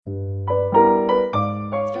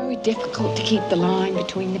difficult to keep the line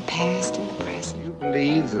between the past and the present. Do you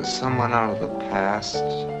believe that someone out of the past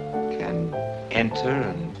can enter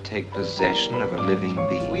and take possession of a living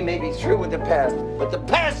being? We may be through with the past, but the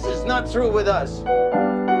past is not through with us.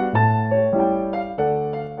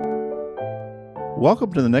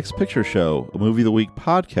 Welcome to The Next Picture Show, a Movie of the Week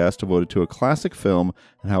podcast devoted to a classic film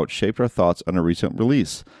and how it shaped our thoughts on a recent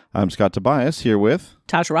release. I'm Scott Tobias, here with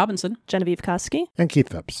Tasha Robinson, Genevieve Koski, and Keith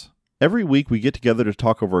Phipps. Every week we get together to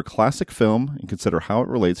talk over a classic film and consider how it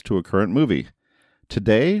relates to a current movie.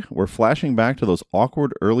 Today, we're flashing back to those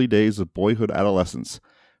awkward early days of boyhood adolescence,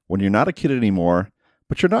 when you're not a kid anymore,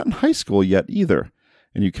 but you're not in high school yet either,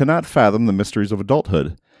 and you cannot fathom the mysteries of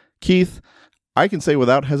adulthood. Keith, I can say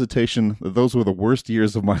without hesitation that those were the worst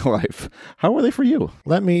years of my life. How were they for you?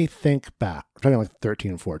 Let me think back. I'm talking like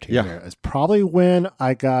 13 and 14 Yeah. here. It's probably when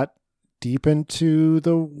I got deep into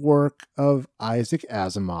the work of Isaac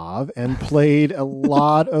Asimov and played a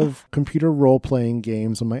lot of computer role-playing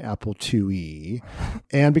games on my Apple IIe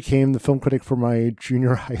and became the film critic for my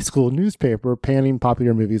junior high school newspaper, panning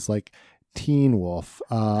popular movies like Teen Wolf,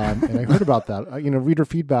 and I heard about that. Reader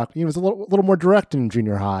feedback. It was a little more direct in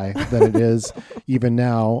junior high than it is even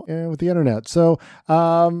now with the internet. So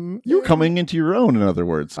You're coming into your own, in other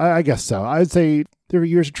words. I guess so. I'd say there were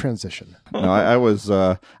years of transition. No, I was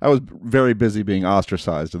very busy being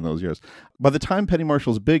ostracized in those years. By the time Penny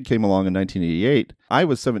Marshall's Big came along in 1988, I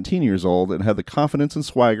was 17 years old and had the confidence and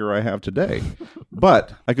swagger I have today.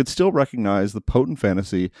 But I could still recognize the potent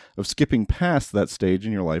fantasy of skipping past that stage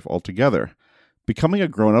in your life altogether. Becoming a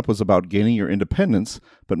grown-up was about gaining your independence,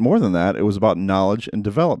 but more than that, it was about knowledge and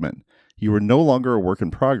development. You were no longer a work in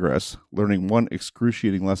progress, learning one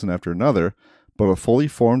excruciating lesson after another, but a fully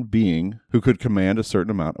formed being who could command a certain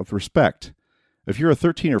amount of respect. If you're a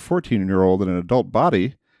 13 or 14-year-old in an adult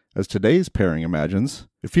body, as today's pairing imagines,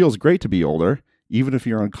 it feels great to be older, even if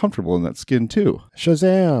you're uncomfortable in that skin too.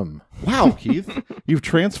 Shazam! Wow, Keith, you've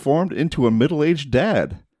transformed into a middle-aged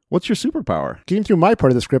dad. What's your superpower? Getting through my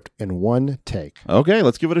part of the script in one take. Okay,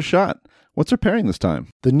 let's give it a shot. What's our pairing this time?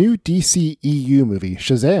 The new DCEU movie,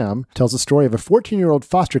 Shazam, tells the story of a 14-year-old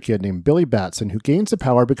foster kid named Billy Batson who gains the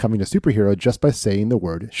power of becoming a superhero just by saying the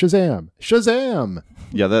word Shazam. Shazam!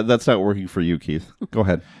 Yeah, that's not working for you, Keith. Go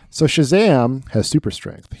ahead. So Shazam has super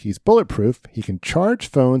strength. He's bulletproof, he can charge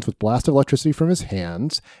phones with blast of electricity from his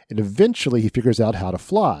hands, and eventually he figures out how to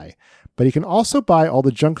fly. But he can also buy all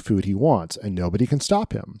the junk food he wants, and nobody can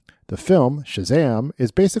stop him. The film, Shazam,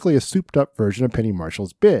 is basically a souped-up version of Penny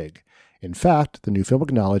Marshall's Big. In fact, the new film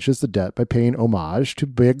acknowledges the debt by paying homage to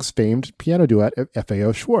Big's famed piano duet of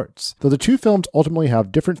F.A.O. Schwartz. Though the two films ultimately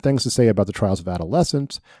have different things to say about the trials of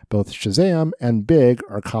adolescence, both Shazam and Big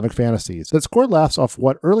are comic fantasies that score laughs off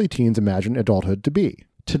what early teens imagine adulthood to be.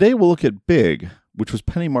 Today we'll look at Big, which was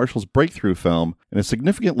Penny Marshall's breakthrough film and a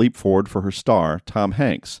significant leap forward for her star, Tom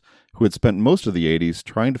Hanks, who had spent most of the 80s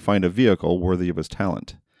trying to find a vehicle worthy of his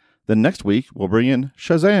talent. Then next week, we'll bring in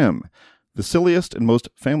Shazam, the silliest and most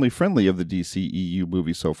family-friendly of the DCEU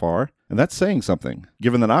movies so far, and that's saying something,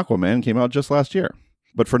 given that Aquaman came out just last year.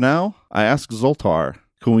 But for now, I ask Zoltar,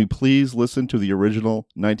 can we please listen to the original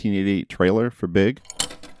 1988 trailer for Big?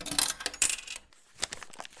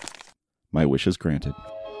 My wish is granted.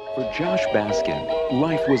 For Josh Baskin,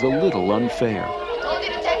 life was a little unfair. Told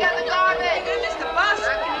you to take out the garbage. Hey, Mr. Bus.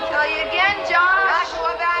 Can I tell you again, Josh?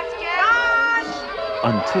 Joshua Baskin.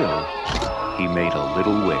 Until he made a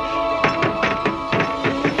little wish.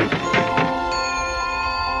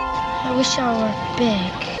 I wish I were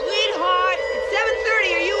big. Sweetheart, it's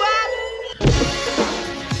 7:30. Are you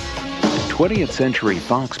up? 20th Century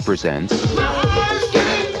Fox presents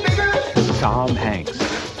Tom Hanks.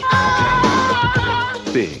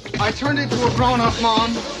 Big. I turned into a grown-up,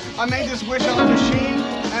 Mom. I made this wish on a machine,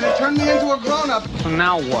 and it turned me into a grown-up. So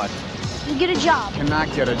now what? You get a job.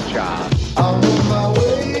 Cannot get a job.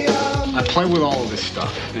 I play with all of this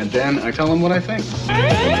stuff, and then I tell them what I think.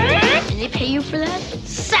 And they pay you for that?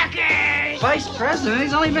 Suckers! Vice President,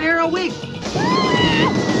 he's only been here a week.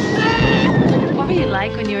 What were you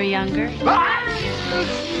like when you were younger?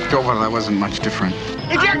 Oh, well, I wasn't much different.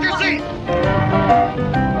 Eject your seat!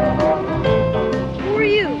 Who are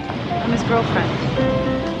you? I'm his girlfriend.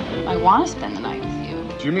 I want to spend the night with you.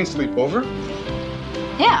 Do you mean sleep over?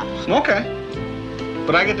 Yeah. Okay.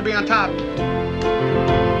 But I get to be on top.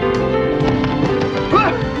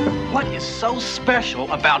 What is so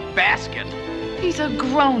special about Baskin? He's a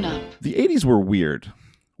grown-up. The 80s were weird.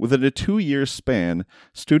 Within a 2-year span,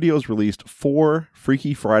 studios released 4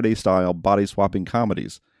 Freaky Friday-style body-swapping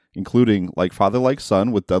comedies, including Like Father Like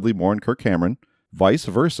Son with Dudley Moore and Kirk Cameron, Vice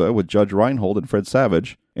Versa with Judge Reinhold and Fred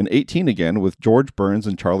Savage, and 18 Again with George Burns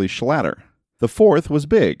and Charlie Schlatter. The fourth was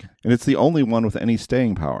big, and it's the only one with any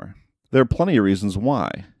staying power. There are plenty of reasons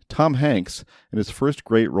why. Tom Hanks, in his first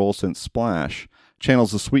great role since Splash,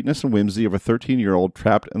 channels the sweetness and whimsy of a 13-year-old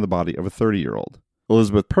trapped in the body of a 30-year-old.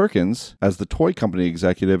 Elizabeth Perkins, as the toy company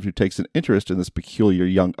executive who takes an interest in this peculiar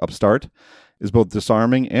young upstart, is both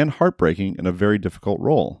disarming and heartbreaking in a very difficult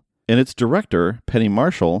role. And its director, Penny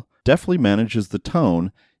Marshall, deftly manages the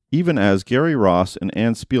tone, even as Gary Ross and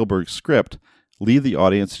Anne Spielberg's script lead the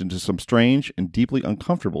audience into some strange and deeply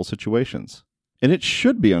uncomfortable situations. And it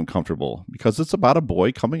should be uncomfortable, because it's about a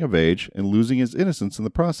boy coming of age and losing his innocence in the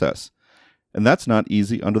process. And that's not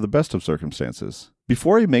easy under the best of circumstances.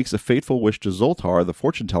 Before he makes a fateful wish to Zoltar, the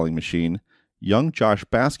fortune-telling machine, young Josh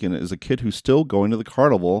Baskin is a kid who's still going to the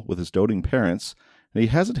carnival with his doting parents, and he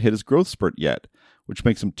hasn't hit his growth spurt yet, which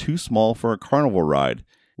makes him too small for a carnival ride,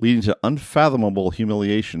 leading to unfathomable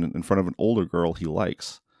humiliation in front of an older girl he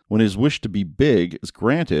likes. When his wish to be big is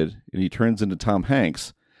granted and he turns into Tom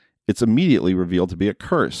Hanks, it's immediately revealed to be a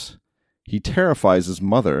curse. He terrifies his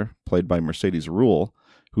mother, played by Mercedes Ruehl,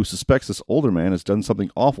 who suspects this older man has done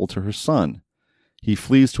something awful to her son. He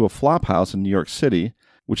flees to a flop house in New York City,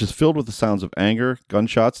 which is filled with the sounds of anger,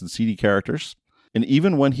 gunshots, and seedy characters. And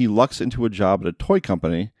even when he lucks into a job at a toy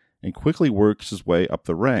company and quickly works his way up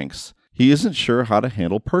the ranks, he isn't sure how to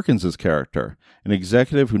handle Perkins' character, an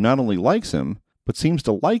executive who not only likes him, but seems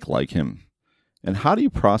to like him. And how do you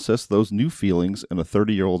process those new feelings in a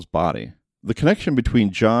 30-year-old's body? The connection between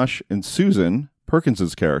Josh and Susan,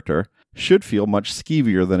 Perkins' character, should feel much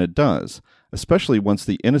skeevier than it does, especially once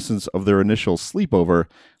the innocence of their initial sleepover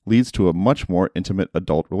leads to a much more intimate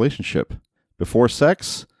adult relationship. Before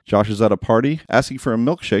sex, Josh is at a party asking for a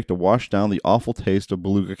milkshake to wash down the awful taste of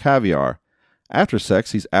beluga caviar. After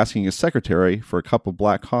sex, he's asking his secretary for a cup of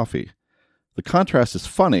black coffee. The contrast is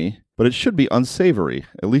funny, but it should be unsavory,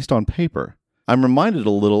 at least on paper. I'm reminded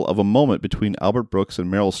a little of a moment between Albert Brooks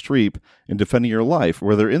and Meryl Streep in Defending Your Life,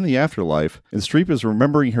 where they're in the afterlife, and Streep is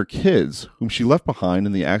remembering her kids, whom she left behind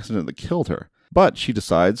in the accident that killed her. But she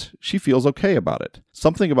decides she feels okay about it.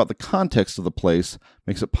 Something about the context of the place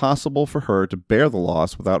makes it possible for her to bear the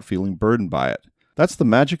loss without feeling burdened by it. That's the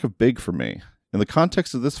magic of Big for me. In the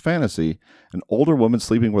context of this fantasy, an older woman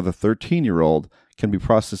sleeping with a 13-year-old can be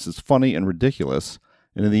processed as funny and ridiculous,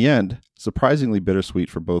 and in the end, surprisingly bittersweet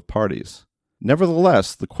for both parties.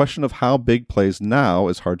 Nevertheless, the question of how Big plays now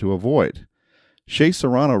is hard to avoid. Shea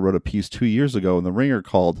Serrano wrote a piece 2 years ago in The Ringer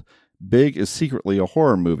called Big is Secretly a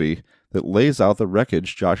Horror Movie that lays out the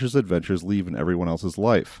wreckage Josh's adventures leave in everyone else's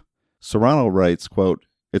life. Serrano writes, quote,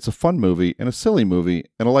 "It's a fun movie and a silly movie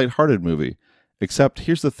and a lighthearted movie, except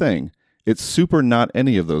here's the thing, it's super not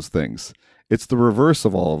any of those things. It's the reverse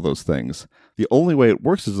of all of those things. The only way it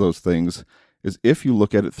works as those things is if you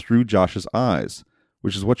look at it through Josh's eyes,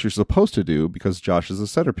 which is what you're supposed to do because Josh is a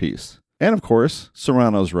centerpiece." And of course,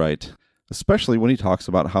 Serrano's right, especially when he talks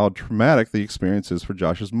about how traumatic the experience is for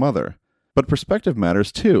Josh's mother. But perspective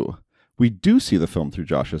matters too. We do see the film through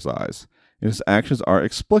Josh's eyes, and his actions are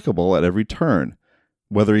explicable at every turn,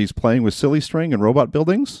 whether he's playing with silly string and robot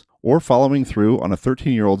buildings, or following through on a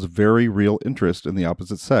 13-year-old's very real interest in the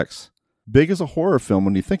opposite sex. Big is a horror film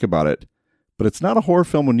when you think about it, but it's not a horror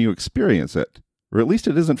film when you experience it. Or at least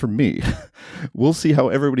it isn't for me. We'll see how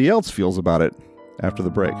everybody else feels about it after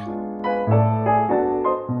the break.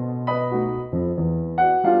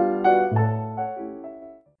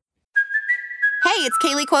 Hey, it's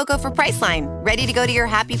Kaylee Cuoco for Priceline. Ready to go to your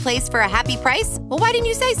happy place for a happy price? Well, why didn't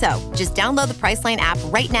you say so? Just download the Priceline app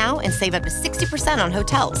right now and save up to 60% on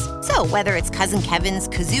hotels. So whether it's Cousin Kevin's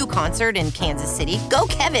Kazoo Concert in Kansas City, go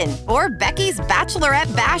Kevin, or Becky's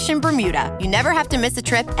Bachelorette Bash in Bermuda, you never have to miss a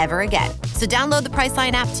trip ever again. So download the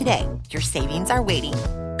Priceline app today. Your savings are waiting.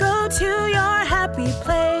 Go to your happy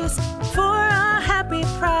place for a happy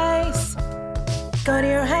price. Go to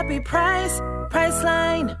your happy price,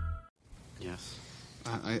 Priceline. Yes.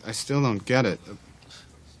 I still don't get it.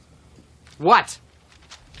 What?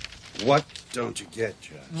 What don't you get,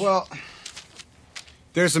 Josh? Well,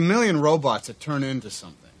 there's a million robots that turn into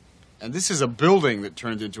something. And this is a building that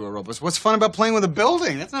turned into a robot. What's fun about playing with a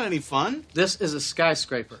building? That's not any fun. This is a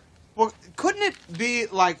skyscraper. Well, couldn't it be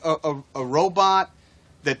like a robot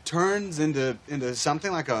that turns into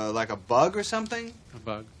something like a bug or something? A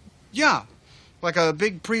bug? Yeah. Like a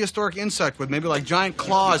big prehistoric insect with maybe like giant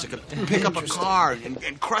claws that could pick up a car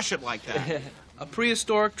and crush it like that. A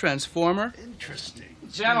prehistoric transformer? Interesting.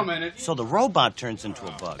 Gentlemen, So the robot turns into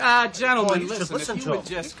a bug. Gentlemen, Listen if to you him. would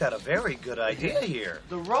just... Got a very good idea here.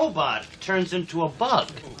 The robot turns into a bug.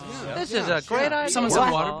 This is a great idea. Someone said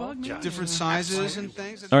water bug? Different sizes and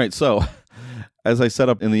things. All right, so as I set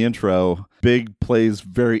up in the intro, Big plays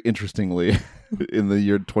very interestingly. in the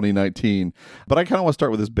year 2019. But I kind of want to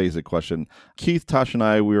start with this basic question. Keith, Tasha, and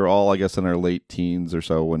I, we were all, I guess, in our late teens or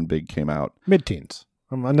so when Big came out. Mid-teens.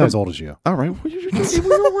 I'm not as old as you. All right. We're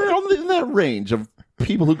in that range of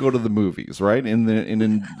people who go to the movies, right?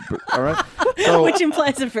 All right. So, which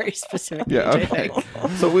implies a very specific age, okay. I think.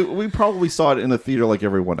 So we probably saw it in a theater like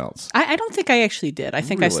everyone else. I don't think I actually did. I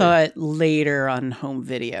think I saw it later on home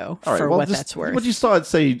video that's worth. But you saw it,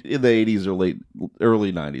 say, in the 80s or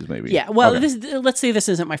early 90s, maybe. Yeah. Well, okay. Let's say this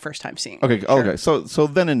isn't my first time seeing it. Okay. Sure. Okay. So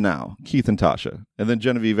then and now, Keith and Tasha, and then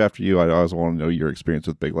Genevieve. After you, I always want to know your experience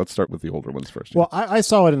with Big. Let's start with the older ones first. Well, I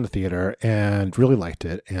saw it in the theater and really liked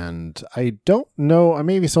it, and I don't know. I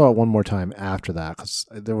maybe saw it one more time after that because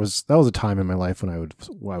that was a time in my life when I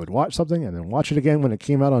would watch something and then watch it again when it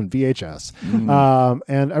came out on VHS.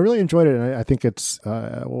 And I really enjoyed it. And I think it's,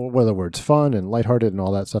 whether words fun and lighthearted and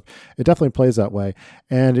all that stuff, it definitely plays that way.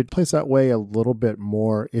 And it plays that way a little bit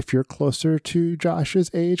more if you're closer to Josh's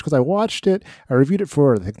age. Because I watched it, I reviewed it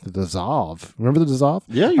for, I think, The Dissolve. Remember The Dissolve?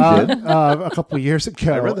 Yeah, you did. A couple of years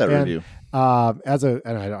ago. I read that review.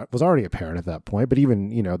 And I was already a parent at that point, but even,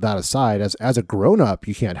 that aside, as a grown up,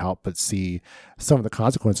 you can't help but see some of the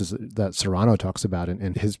consequences that Serrano talks about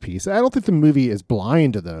in his piece. I don't think the movie is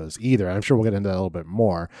blind to those either. I'm sure we'll get into that a little bit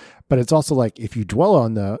more, but it's also like, if you dwell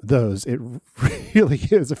on those, it really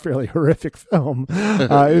is a fairly horrific film,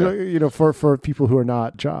 for people who are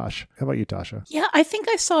not Josh. How about you, Tasha? Yeah, I think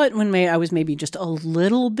I saw it when I was maybe just a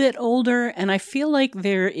little bit older, and I feel like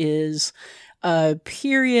there is a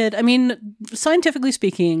period. I mean, scientifically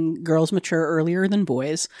speaking, girls mature earlier than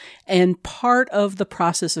boys. And part of the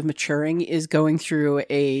process of maturing is going through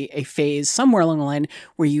a phase somewhere along the line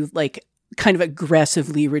where you kind of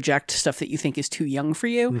aggressively reject stuff that you think is too young for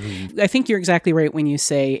you. Mm-hmm. I think you're exactly right when you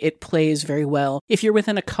say it plays very well if you're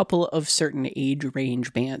within a couple of certain age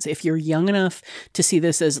range bands. If you're young enough to see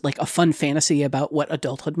this as like a fun fantasy about what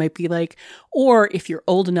adulthood might be like, or if you're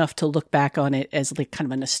old enough to look back on it as like kind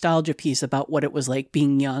of a nostalgia piece about what it was like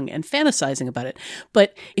being young and fantasizing about it.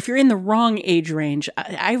 But if you're in the wrong age range,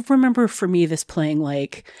 I remember for me this playing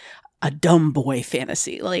like a dumb boy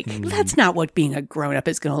fantasy. Like, that's not what being a grown-up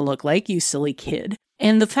is going to look like, you silly kid.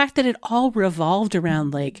 And the fact that it all revolved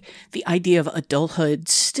around like the idea of adulthood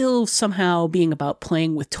still somehow being about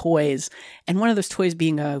playing with toys, and one of those toys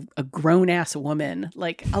being a grown-ass woman,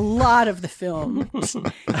 like a lot of the film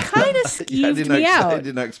kind of skeeved me out. I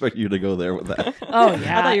did not expect you to go there with that. Oh,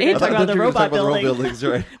 yeah. I thought you were talking about the robot building. Buildings,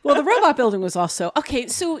 right? Well, the robot building was also... Okay,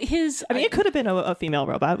 so it could have been a female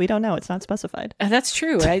robot. We don't know. It's not specified. That's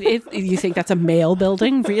true. You think that's a male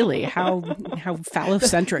building? Really? How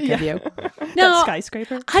phallocentric of you? No, skyscraper.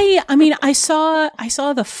 I mean, I saw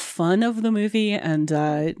the fun of the movie, and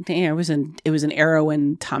it was an era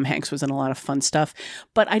when Tom Hanks was in a lot of fun stuff,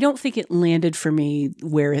 but I don't think it landed for me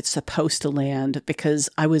where it's supposed to land, because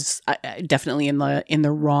I was definitely in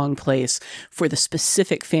the wrong place for the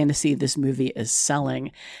specific fantasy this movie is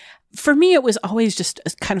selling. For me, it was always just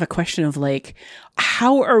kind of a question of like,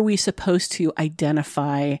 how are we supposed to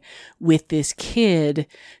identify with this kid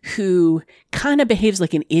who kind of behaves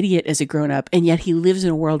like an idiot as a grown-up, and yet he lives in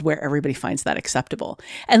a world where everybody finds that acceptable?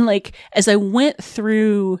 And like, as I went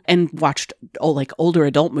through and watched older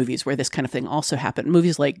adult movies where this kind of thing also happened,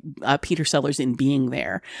 movies like Peter Sellers in Being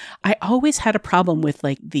There, I always had a problem with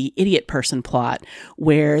like the idiot person plot,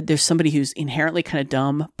 where there's somebody who's inherently kind of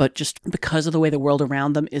dumb, but just because of the way the world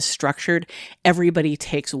around them is structured, everybody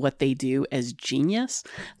takes what they do as genius.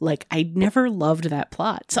 Like, I never loved that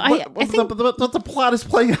plot. So I think the plot is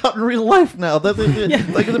playing out in real life now.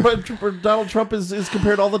 Like Donald Trump is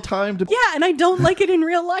compared all the time to... Yeah, and I don't like it in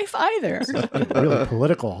real life either. Really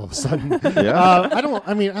political all of a sudden. Yeah. I don't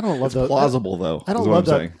love that. Plausible though. I don't love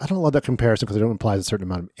that. I don't love that comparison, because it implies a certain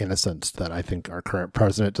amount of innocence that I think our current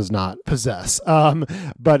president does not possess. But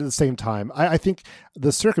at the same time, I think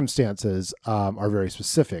the circumstances are very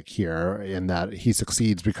specific here, in that he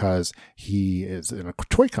succeeds because he is in a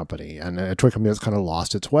toy company, and a toy company that's kind of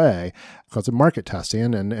lost its way because of market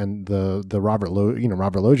testing, and the Robert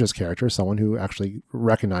Loggia's character is someone who actually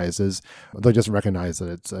recognizes, they just recognize that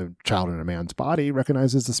it's a child in a man's body,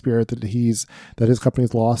 recognizes the spirit that his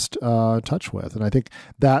company's lost touch with. And I think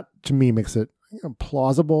that, to me, makes it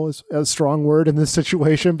plausible is a strong word in this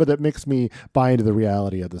situation, but that makes me buy into the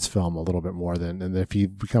reality of this film a little bit more than if you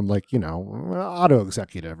become like, auto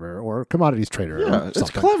executive or commodities trader. Yeah, it's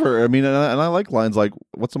clever. I mean, and I like lines like,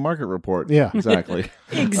 what's a market report? Yeah, exactly.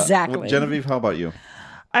 Exactly. Genevieve, how about you?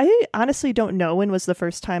 I honestly don't know when was the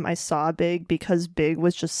first time I saw Big, because Big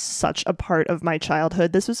was just such a part of my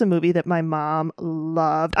childhood. This was a movie that my mom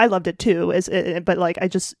loved. I loved it too, but like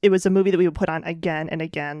it was a movie that we would put on again and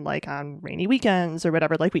again, like on rainy weekends or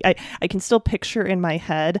whatever. Like I can still picture in my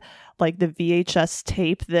head like the VHS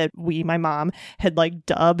tape that my mom had like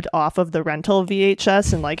dubbed off of the rental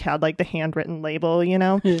VHS and like had like the handwritten label, you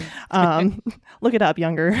know. Look it up,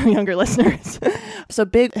 younger listeners. So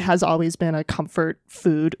Big has always been a comfort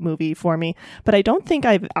food movie for me, but I don't think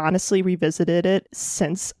I've honestly revisited it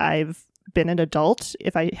since I've been an adult.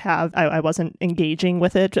 If I have, I wasn't engaging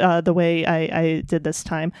with it the way I did this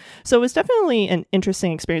time. So it was definitely an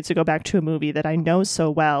interesting experience to go back to a movie that I know so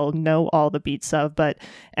well, know all the beats of, but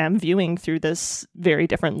am viewing through this very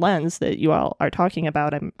different lens that you all are talking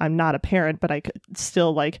about. I'm not a parent, but I could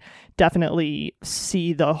still like definitely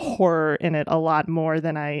see the horror in it a lot more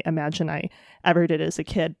than I imagine I ever did as a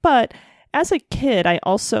kid. But as a kid, I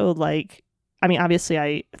also obviously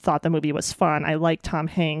I thought the movie was fun. I liked Tom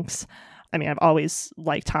Hanks. I mean, I've always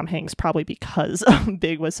liked Tom Hanks, probably because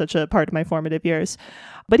Big was such a part of my formative years.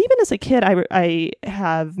 But even as a kid, I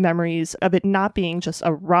have memories of it not being just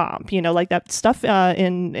a romp, you know, like that stuff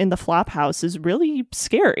in the Flophouse is really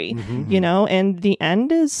scary, you know, and the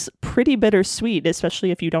end is pretty bittersweet,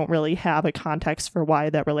 especially if you don't really have a context for why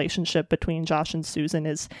that relationship between Josh and Susan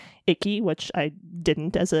is icky, which I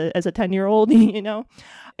didn't as a 10-year-old, you know.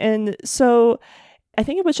 And so I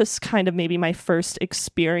think it was just kind of maybe my first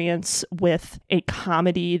experience with a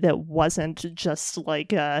comedy that wasn't just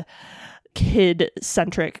like a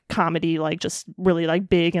kid-centric comedy, like just really like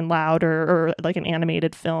big and loud or like an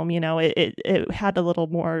animated film. You know, it had a little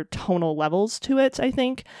more tonal levels to it, I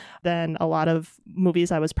think, than a lot of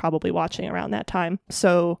movies I was probably watching around that time.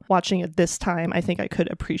 So watching it this time, I think I could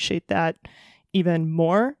appreciate that even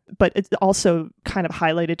more, but it's also kind of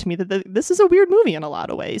highlighted to me that this is a weird movie in a lot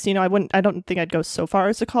of ways. You know, I don't think I'd go so far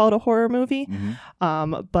as to call it a horror movie,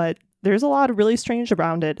 but there's a lot of really strange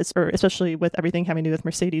around it, especially with everything having to do with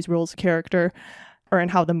Mercedes Ruehl's character, or in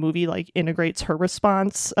how the movie like integrates her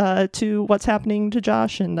response to what's happening to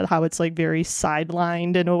Josh, and how it's like very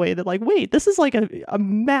sidelined in a way that like, wait, this is like a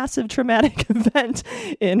massive traumatic event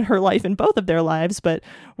in her life, in both of their lives, but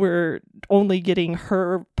we're only getting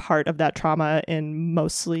her part of that trauma in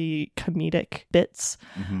mostly comedic bits.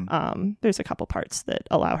 There's a couple parts that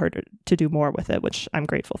allow her to do more with it, which I'm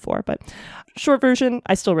grateful for. But short version,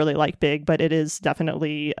 I still really like Big, but it is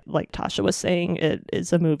definitely, like Tasha was saying, it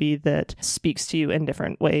is a movie that speaks to you in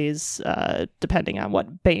different ways, depending on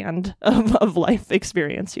what band of life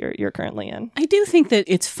experience you're currently in. I do think that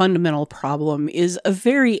its fundamental problem is a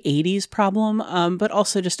very 80s problem, but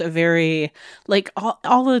also just a very, like,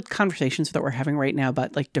 all the conversations that we're having right now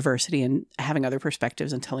about like diversity and having other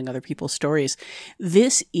perspectives and telling other people's stories.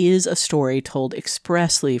 This is a story told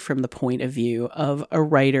expressly from the point of view of a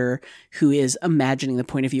writer who is imagining the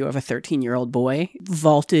point of view of a 13-year-old boy,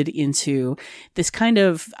 vaulted into this kind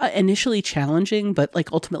of initially challenging, but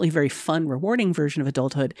like ultimately very fun, rewarding version of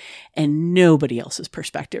adulthood, and nobody else's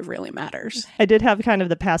perspective really matters. I did have kind of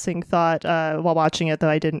the passing thought while watching it, though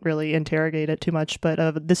I didn't really interrogate it too much,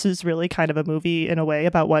 but this is really kind of a movie in a way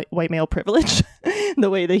about white male privilege. The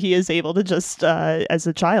way that he is able to just, as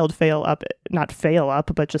a child, not fail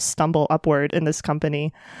up, but just stumble upward in this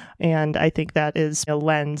company. And I think that is a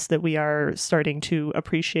lens that we are starting to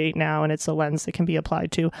appreciate now, and it's a lens that can be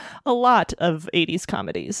applied to a lot of 80s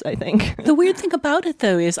comedies, I think. The weird thing about it,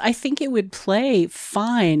 though, is I think it would play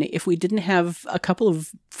fine if we didn't have a couple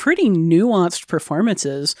of pretty nuanced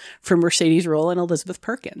performances from Mercedes Ruehl and Elizabeth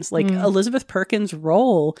Perkins. Like, Elizabeth Perkins'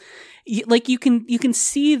 role, like you can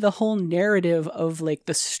see the whole narrative of like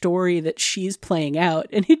the story that she's playing out,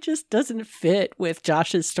 and it just doesn't fit with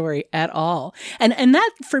Josh's story at all. And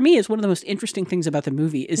that for me is one of the most interesting things about the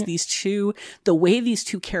movie is the way these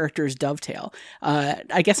two characters dovetail.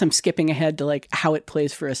 I guess I'm skipping ahead to like how it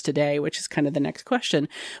plays for us today, which is kind of the next question.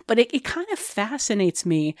 But it kind of fascinates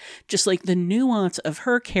me, just like the nuance of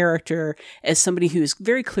her character as somebody who's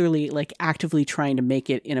very clearly like actively trying to make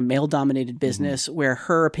it in a male-dominated business where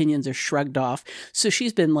her opinions are shrugged off. So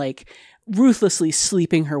she's been like ruthlessly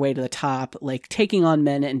sleeping her way to the top, like taking on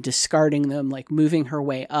men and discarding them, like moving her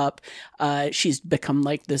way up. She's become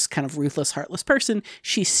like this kind of ruthless, heartless person.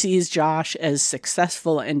 She sees Josh as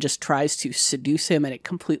successful and just tries to seduce him, and it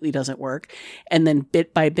completely doesn't work. And then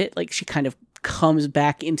bit by bit, like she kind of comes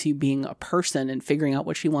back into being a person and figuring out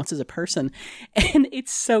what she wants as a person. And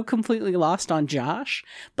it's so completely lost on Josh,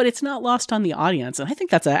 but it's not lost on the audience. And I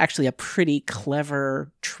think that's actually a pretty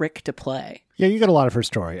clever trick to play. Yeah, you get a lot of her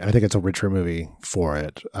story. And I think it's a richer movie for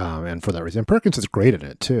it, and for that reason. Perkins is great in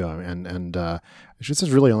it, too. And this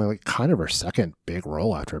is really only like kind of her second big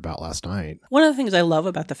role after About Last Night. One of the things I love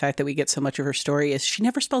about the fact that we get so much of her story is she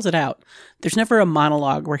never spells it out. There's never a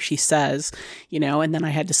monologue where she says, and then I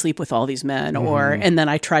had to sleep with all these men, or and then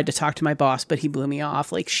I tried to talk to my boss, but he blew me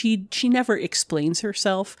off. Like she never explains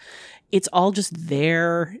herself. It's all just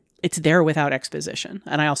there. It's there without exposition.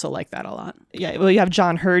 And I also like that a lot. Yeah, well, you have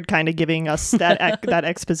John Hurd kind of giving us that that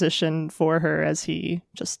exposition for her as he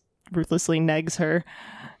just ruthlessly negs her.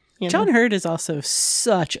 John Hurd is also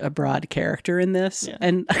such a broad character in this. Yeah.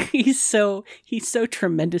 And he's so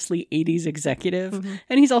tremendously 80s executive.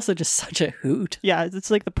 And he's also just such a hoot. Yeah,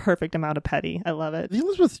 it's like the perfect amount of petty. I love it. The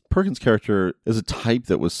Elizabeth Perkins character is a type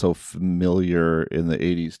that was so familiar in the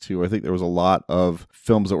 80s, too. I think there was a lot of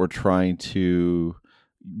films that were trying to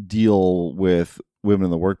deal with women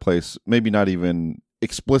in the workplace, maybe not even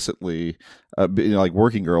explicitly like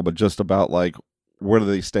Working Girl, but just about like where do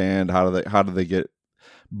they stand, how do they get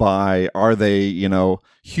by, are they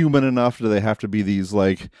human enough, do they have to be these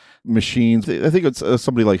like machines? I think it's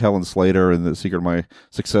somebody like Helen Slater in The Secret of My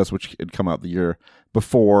Success, which had come out the year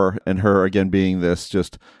before, and her again being this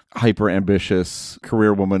just hyper ambitious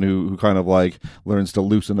career woman who kind of like learns to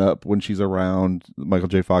loosen up when she's around Michael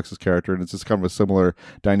J. Fox's character. And it's just kind of a similar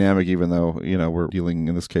dynamic, even though we're dealing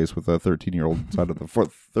in this case with a 13-year-old inside of the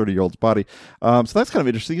 30-year-old's body. So that's kind of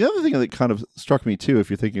interesting. The other thing that kind of struck me too, if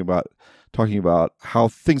you're thinking about talking about how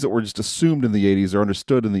things that were just assumed in the 80s or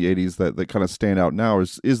understood in the 80s that kind of stand out now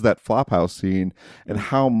is that Flophouse scene, and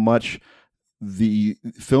how much the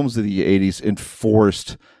films of the 80s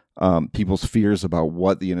enforced people's fears about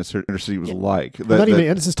what the inner city was like.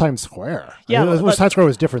 This is Times Square. Yeah, Times Square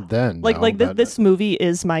was different then. This movie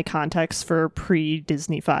is my context for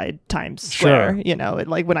pre-Disneyfied Times Square. Sure.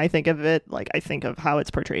 Like when I think of it, like I think of how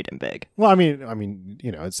it's portrayed in Big. Well, I mean,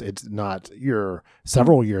 it's not, you're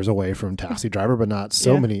several years away from Taxi Driver, but not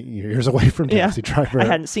so many years away from Taxi Driver. I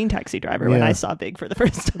hadn't seen Taxi Driver when I saw Big for the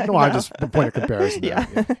first time. No, I just point of comparison. Yeah,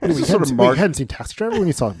 we hadn't seen Taxi Driver when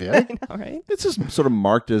you saw Big. I know, right? It's just sort of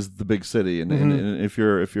marked as the big city, and if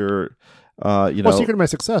you're Secret of My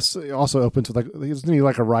Success also opens with doesn't he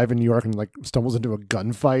like arrive in New York and like stumbles into a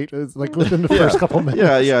gunfight like within the first couple minutes?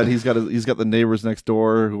 Yeah, and he's got the neighbors next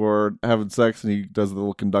door who are having sex, and he does the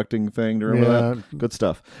little conducting thing. Do you remember that? Good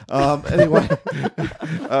stuff. Anyway,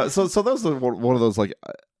 so those are one of those like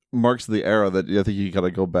marks of the era that I think you got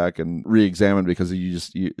to go back and re-examine, because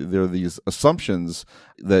there are these assumptions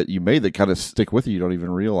that you made that kind of stick with you. You don't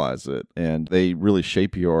even realize it, and they really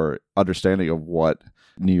shape your understanding of what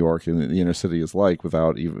New York and the inner city is like,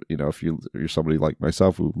 without even if you're somebody like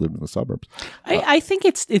myself who lived in the suburbs. I think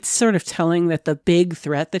it's sort of telling that the big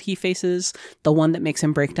threat that he faces, the one that makes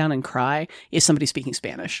him break down and cry, is somebody speaking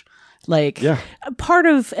Spanish. Part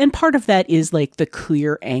of that is like the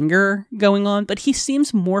clear anger going on, but he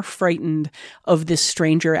seems more frightened of this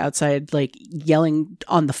stranger outside, like yelling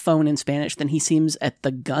on the phone in Spanish, than he seems at the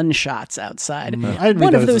gunshots outside.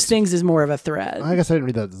 One of those things is more of a threat. I guess I didn't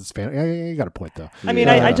read that as Spanish. You got a point though. I mean,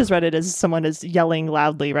 I just read it as someone is yelling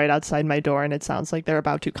loudly right outside my door, and it sounds like they're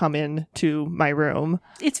about to come in to my room.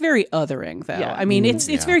 It's very othering, though. Yeah. I mean,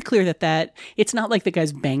 it's very clear that it's not like the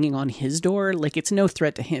guy's banging on his door. Like, it's no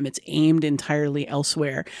threat to him. It's aimed entirely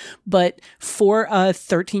elsewhere. But for a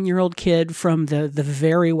 13-year-old kid from the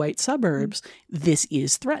very white suburbs, this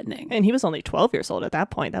is threatening. And he was only 12 years old at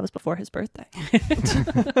that point. That was before his birthday.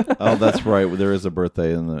 Oh, that's right. There is a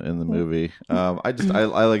birthday in the movie.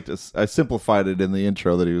 I simplified it in the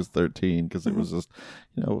intro that he was 13, because it was just,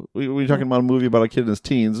 we're talking about a movie about a kid in his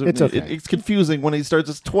teens. It's okay. It's confusing when he starts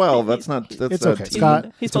as 12. That's okay.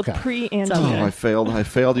 Scott, he's both pre and teen. I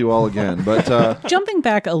failed you all again. But jumping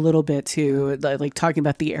back a little bit to like talking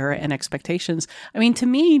about the era and expectations. I mean, to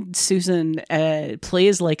me, Susan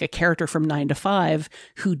plays like a character from 9 to 5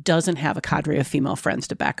 who doesn't have a cadre of female friends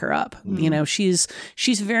to back her up. She's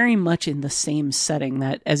very much in the same setting,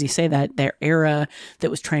 that, as you say, that their era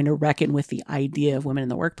that was trying to reckon with the idea of women in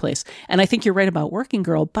the workplace. And I think you're right about Working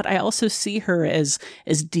Girl, but I also see her as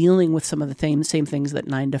dealing with some of the same things that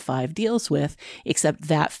 9 to 5 deals with, except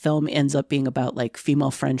that film ends up being about like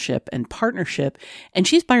female friendship and partnership, and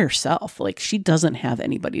she's by herself. Like, she doesn't have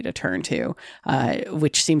anybody to turn to,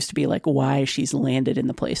 which seems to be like why she's landed in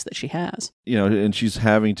the place that she has. And she's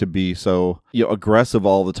having to be so aggressive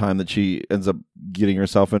all the time that she ends up getting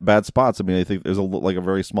herself in bad spots. I mean, I think there's a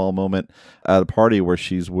very small moment at a party where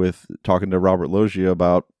she's talking to Robert Loggia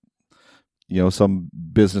about some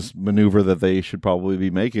business maneuver that they should probably be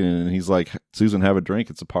making, and he's like, Susan, have a drink,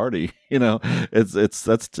 it's a party.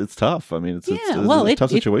 It's tough. I mean, it's a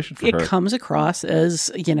tough situation for her. It comes across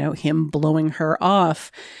as him blowing her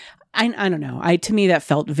off. I don't know. To me that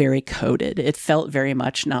felt very coded. It felt very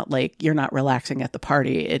much not like you're not relaxing at the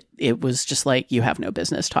party. It was just like, you have no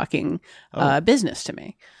business talking business to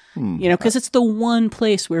me. Because it's the one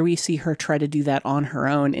place where we see her try to do that on her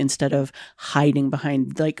own instead of hiding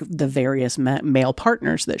behind like the various male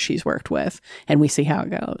partners that she's worked with, and we see how it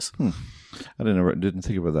goes. I didn't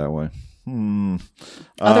think of it that way.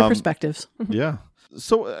 Other perspectives. Yeah.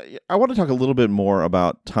 So I want to talk a little bit more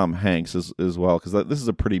about Tom Hanks as well, because this is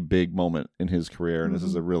a pretty big moment in his career, and this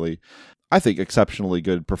is a really, I think, exceptionally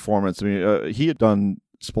good performance. I mean, he had done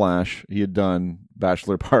Splash, he had done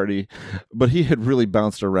Bachelor Party, but he had really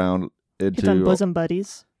bounced around into... He's on Bosom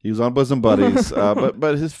Buddies. He was on Bosom Buddies,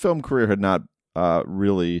 but his film career had not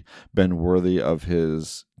really been worthy of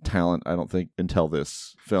his talent, I don't think, until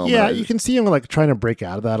this film. Yeah, you can see him like trying to break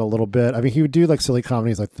out of that a little bit. I mean, he would do like silly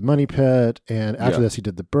comedies like The Money Pit, and after this he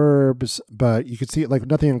did The Burbs, but you could see like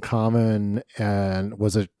Nothing in Common, and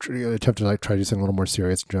was a attempt to like try to do something a little more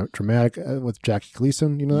serious and dramatic with Jackie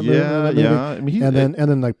Gleason, that movie? Yeah. I mean, and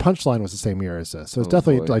then like Punchline was the same year as this. So it's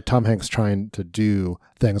definitely like Tom Hanks trying to do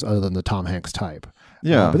things other than the Tom Hanks type.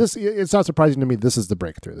 Yeah. But it's not surprising to me. This is the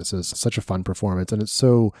breakthrough. This is such a fun performance, and it's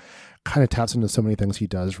so kind of taps into so many things he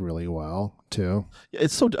does really well too.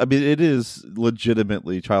 It is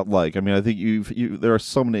legitimately childlike. I mean, I think there are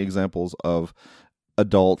so many examples of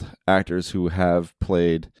adult actors who have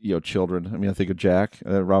played, children. I mean, I think of Jack,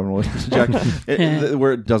 Robin Williams, Jack,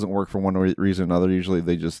 where it doesn't work for one reason or another. Usually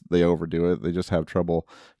they overdo it. They just have trouble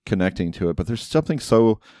connecting to it. But there's something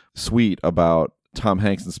so sweet about Tom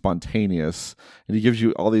Hanks and spontaneous, and he gives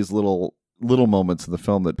you all these little moments in the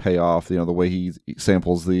film that pay off. The way he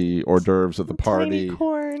samples the hors d'oeuvres at the party, tiny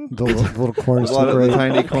corn, the little corn, the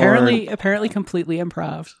tiny corn. Apparently, completely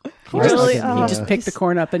improv. He just picked the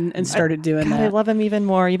corn up and started doing that. I love him even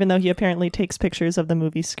more, even though he apparently takes pictures of the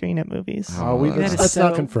movie screen at movies. That's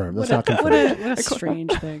not confirmed. That's not confirmed. What a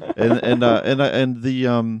strange thing. And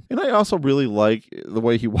I also really like the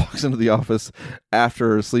way he walks into the office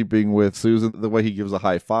after sleeping with Susan. The way he gives a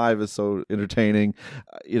high five is so entertaining.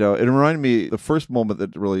 It reminded me, the first moment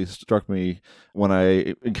that really struck me when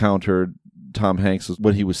I encountered Tom Hanks was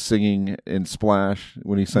when he was singing in Splash,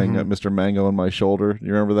 when he sang Mr. Mango on My Shoulder.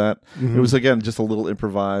 You remember that? It was, again, just a little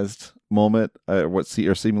improvised moment, or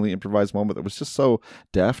seemingly improvised moment that was just so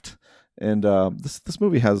deft. And this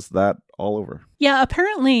movie has that all over. Yeah,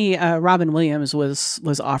 apparently Robin Williams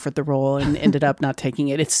was offered the role and ended up not taking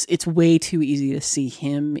it. It's way too easy to see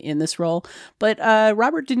him in this role. But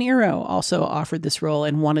Robert De Niro also offered this role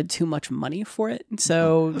and wanted too much money for it.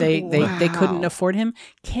 So they couldn't afford him.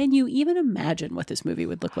 Can you even imagine what this movie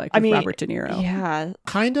would look like with Robert De Niro? Yeah.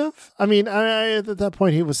 Kind of. I mean, at that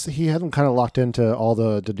point he hadn't kind of locked into all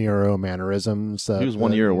the De Niro mannerisms. He was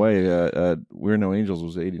 1 year away. We're No Angels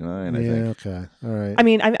was 89, I think. Yeah, okay. All right. I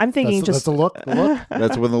mean, I'm thinking that's the look. The look.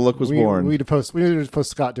 That's when the look was born. We need to post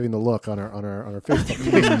Scott doing the look on our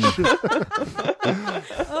Facebook page.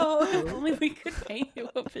 Oh, if only we could paint you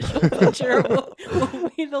a visual picture of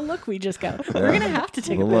the look we just got. Yeah. We're gonna have to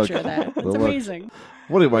take a picture of that. It's amazing.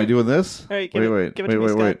 What am I doing this? All right,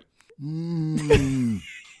 wait.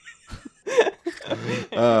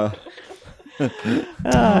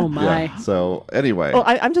 Oh my. Yeah, so anyway, well,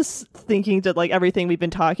 I'm just thinking that like everything we've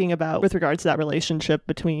been talking about with regards to that relationship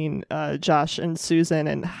between Josh and Susan,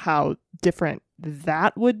 and how different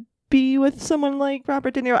that would be with someone like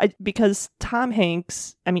Robert De Niro, because Tom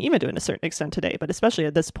Hanks, I mean, even to a certain extent today, but especially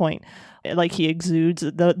at this point, like he exudes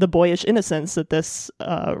the boyish innocence that this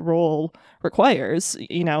role requires,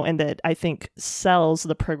 and that I think sells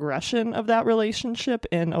the progression of that relationship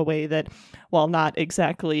in a way that, while not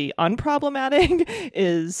exactly unproblematic,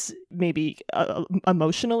 is maybe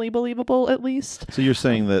emotionally believable, at least. So you're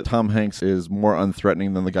saying that Tom Hanks is more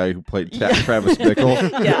unthreatening than the guy who played Travis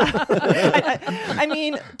Bickle? Yeah. I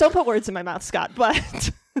mean, don't put words in my mouth, Scott,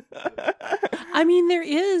 but... I mean, there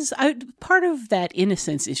is... part of that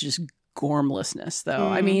innocence is just gormlessness, though.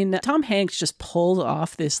 I mean, Tom Hanks just pulled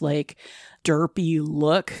off this, like, derpy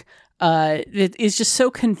look it is just so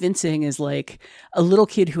convincing as like a little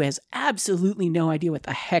kid who has absolutely no idea what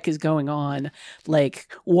the heck is going on,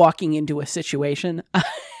 like walking into a situation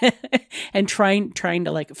and trying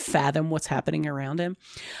to like fathom what's happening around him.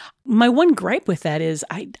 My one gripe with that is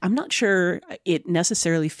I'm not sure it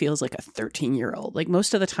necessarily feels like a 13-year-old. Like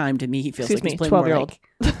most of the time to me, he feels like he's playing 12-year-old.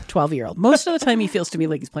 more like 12-year-old. Most of the time he feels to me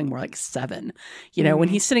like he's playing more like 7. You know, when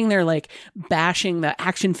he's sitting there like bashing the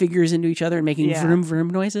action figures into each other and making vroom vroom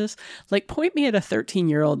noises. Like point me at a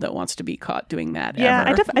 13-year-old that wants to be caught doing that. Yeah,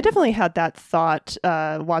 ever. I definitely had that thought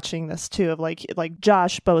watching this too, of like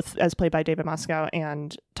Josh, both as played by David Moscow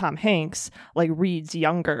and Tom Hanks, like reads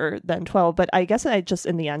younger than 12. But I guess I just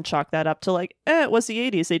in the end chalked that up to like, it was the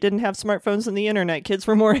 80s. They didn't have smartphones and the internet. Kids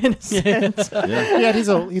were more innocent. Yeah, he's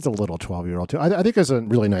a little 12-year-old too. I think there's a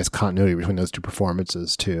really nice continuity between those two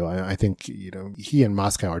performances too. I think, you know, he and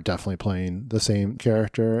Moscow are definitely playing the same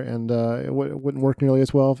character, and it wouldn't work nearly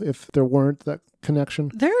as well if there weren't that connection.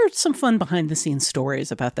 There are some fun behind the scenes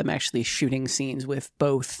stories about them actually shooting scenes with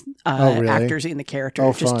both really? actors in the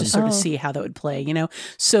character, just to sort of see how that would play, you know?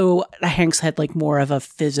 So Hanks had like more of a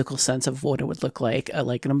physical sense of what it would look like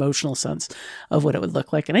an emotional sense of what it would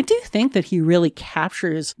look like. And I do think that he really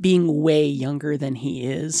captures being way younger than he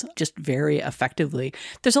is just very effectively.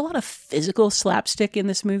 There's a lot of physical slapstick in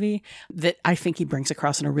this movie that I think he brings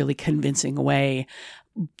across in a really convincing way,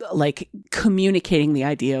 like communicating the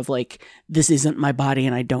idea of like, this isn't my body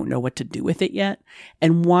and I don't know what to do with it yet.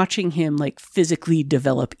 And watching him like physically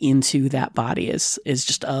develop into that body is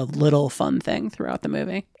just a little fun thing throughout the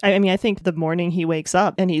movie. I mean, I think the morning he wakes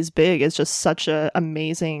up and he's big is just such an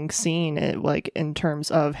amazing scene, like in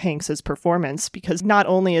terms of Hanks's performance, because not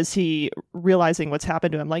only is he realizing what's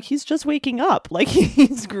happened to him, like he's just waking up, like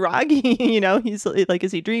he's groggy, you know, he's like,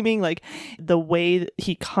 is he dreaming? Like the way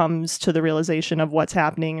he comes to the realization of what's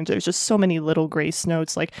happening, and there's just so many little grace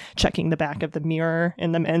notes, like checking the back of the mirror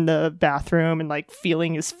in the bathroom and like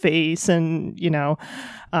feeling his face, and you know,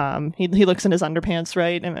 he looks in his underpants,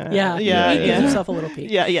 right? He gives himself a little peek.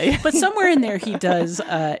 Yeah. But somewhere in there, he does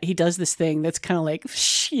this thing that's kind of like,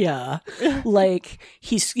 like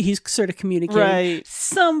he's sort of communicating, right?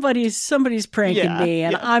 Somebody's pranking me,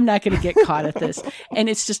 and I'm not going to get caught at this. And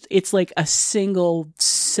it's like a single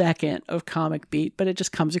second of comic beat, but it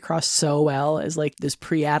just comes across so well as like this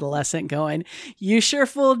pre-adolescent going, "You sure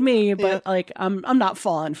fooled me, but like I'm not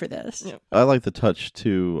falling for this." Yeah. I like the touch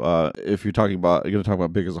too. If you're going to talk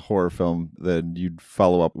about Big as a horror film, then you'd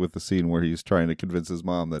follow up with the scene where he's trying to convince his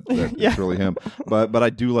mom that it's really him. But I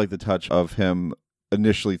do like the touch of him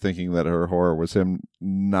initially thinking that her horror was him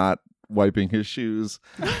not wiping his shoes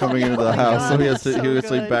coming into the house. God, so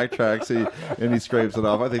he backtracks and he scrapes it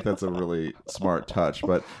off. I think that's a really smart touch.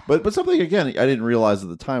 But something, again, I didn't realize at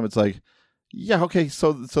the time. It's like, yeah, okay,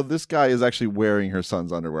 so this guy is actually wearing her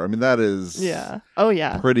son's underwear. I mean, that is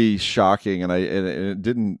pretty shocking, and it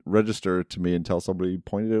didn't register to me until somebody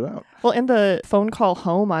pointed it out. Well, in the phone call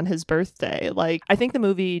home on his birthday, like I think the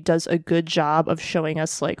movie does a good job of showing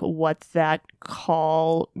us like what that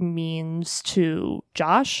call means to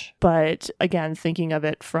Josh, but again, thinking of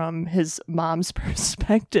it from his mom's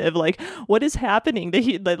perspective, like what is happening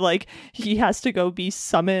that he has to go be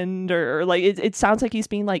summoned, or like it sounds like he's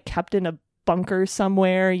being like kept in a bunker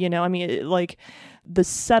somewhere, you know? I mean, like the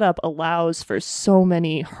setup allows for so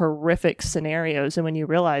many horrific scenarios, and when you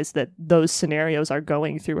realize that those scenarios are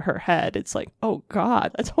going through her head, it's like, oh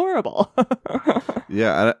God, that's horrible.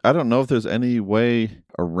 Yeah, I don't know if there's any way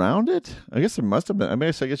around it. I guess there must have been. I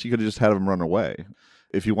mean, I guess you could have just had him run away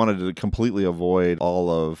if you wanted to completely avoid all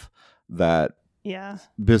of that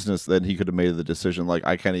business. Then he could have made the decision, like,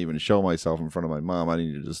 I can't even show myself in front of my mom. I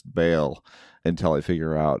need to just bail until I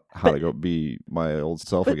figure out how to go be my old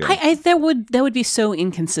self again. That would be so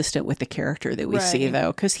inconsistent with the character that we see,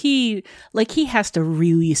 though, because he has to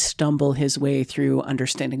really stumble his way through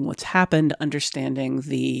understanding what's happened, understanding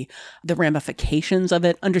the ramifications of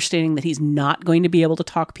it, understanding that he's not going to be able to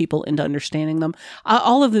talk people into understanding them.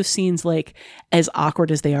 All of those scenes, like as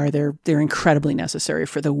awkward as they are, they're incredibly necessary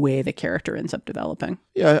for the way the character ends up developing.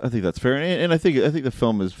 Yeah, I think that's fair, and I think the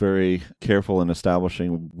film is very careful in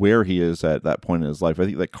establishing where he is at that point in his life. I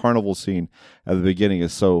think that carnival scene at the beginning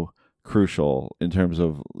is so crucial in terms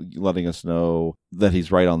of letting us know that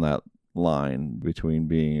he's right on that line between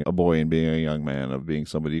being a boy and being a young man, of being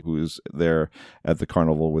somebody who is there at the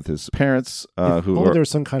carnival with his parents. There's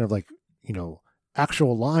some kind of like, you know,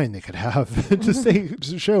 actual line they could have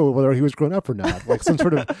to show whether he was grown up or not, like some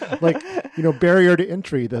sort of like, you know, barrier to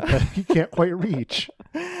entry that he can't quite reach.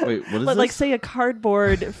 Wait, what is this? Like say a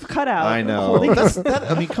cardboard cutout. I know.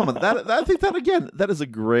 I mean, come on. I think that again, that is a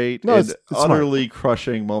great and utterly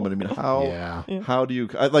crushing moment. I mean, how do you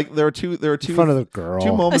like? There are two in front of the girl,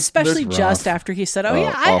 two moments, especially just after he said, "Oh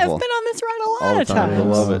yeah, I have been on this ride a lot." all the time. I times.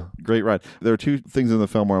 love it. Great ride. There are two things in the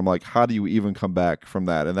film where I'm like, how do you even come back from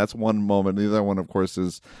that? And that's one moment. The other one, of course,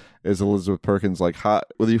 is Elizabeth Perkins. Like,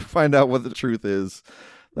 whether you find out what the truth is,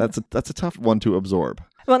 that's a tough one to absorb.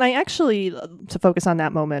 Well, and I actually, to focus on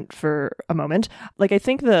that moment for a moment, like I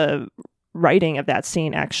think the writing of that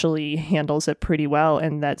scene actually handles it pretty well,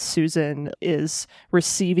 and that Susan is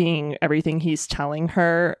receiving everything he's telling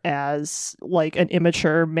her as like an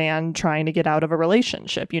immature man trying to get out of a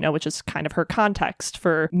relationship, which is kind of her context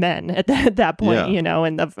for men at that point,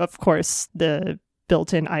 and of course the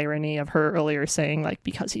built-in irony of her earlier saying like,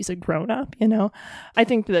 because he's a grown-up, I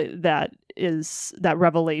think that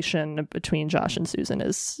revelation between Josh and Susan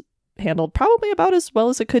is handled probably about as well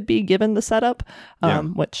as it could be given the setup,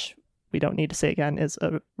 which we don't need to say again is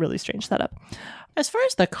a really strange setup. As far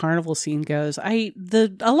as the carnival scene goes, a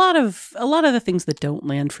lot of the things that don't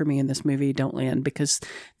land for me in this movie don't land because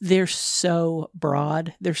they're so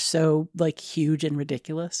broad, they're so like huge and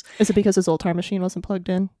ridiculous. Is it because his Zoltar machine wasn't plugged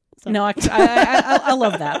in? No, I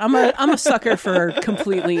love that. I'm a sucker for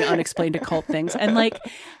completely unexplained occult things. And like,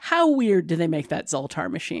 how weird do they make that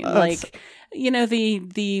Zoltar machine?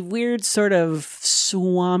 The weird sort of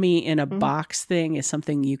Swami in a box thing is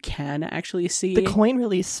something you can actually see. The coin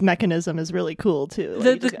release mechanism is really cool too.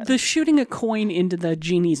 The shooting a coin into the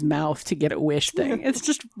genie's mouth to get a wish thing. It's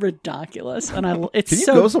just ridiculous, and it's Can you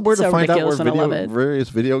so go somewhere to find out where various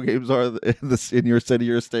video games are in your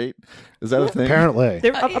city or state? Is that a thing? Apparently,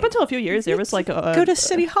 up until a few years, there was like go to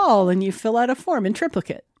City Hall and you fill out a form in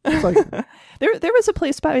triplicate. It's like, there was a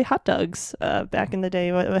place by Hot Dogs back in the day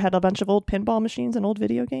that had a bunch of old pinball machines and old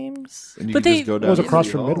video games. And but just go down it was across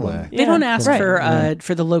from Midway. They don't ask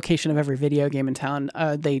for the location of every video game in town.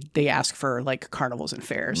 They ask for like carnivals and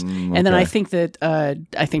fairs, and then I think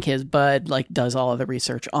that his Bud like does all of the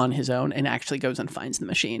research on his own and actually goes and finds the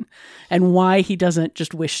machine. And why he doesn't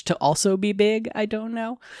just wish to also be big, I don't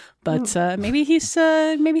know. But maybe he's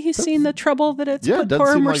seen the trouble that it's put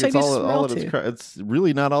poor Mercedes Morel to. It's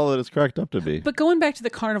really not all that it's cracked up to be. But going back to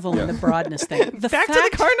the carnival and the broadness thing, back to the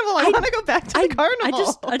carnival. I want to go back to the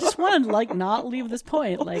carnival. I just want to like not leave this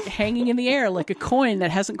point like hanging in the air like a coin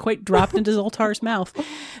that hasn't quite dropped into Zoltar's mouth.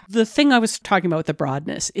 The thing I was talking about with the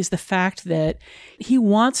broadness is the fact that he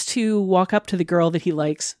wants to walk up to the girl that he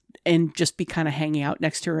likes and just be kind of hanging out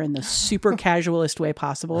next to her in the super casualist way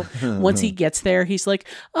possible. Once he gets there, he's like,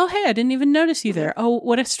 oh, hey, I didn't even notice you there. Oh,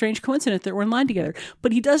 what a strange coincidence that we're in line together.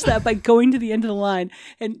 But he does that by going to the end of the line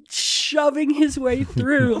and shoving his way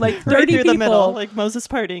through like 30 right through people. The middle, like Moses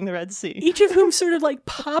parting the Red Sea. Each of whom sort of like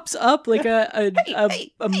pops up like a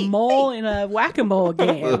mole in a whack-a-mole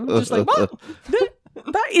game. Just like, what?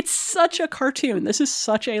 But it's such a cartoon. This is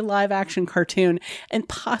such a live action cartoon, and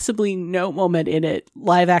possibly no moment in it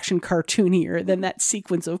live action cartoonier than that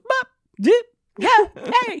sequence of bop, dip, yeah,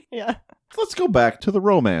 hey. Yeah. Let's go back to the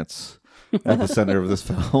romance at the center of this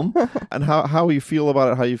film and how you feel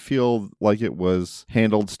about it, how you feel like it was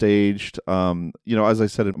handled, staged. As I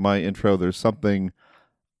said in my intro, there's something,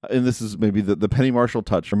 and this is maybe the Penny Marshall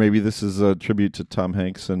touch, or maybe this is a tribute to Tom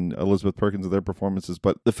Hanks and Elizabeth Perkins and their performances,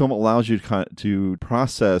 but the film allows you to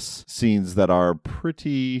process scenes that are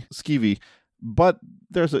pretty skeevy, but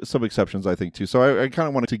there's some exceptions, I think, too. So I kind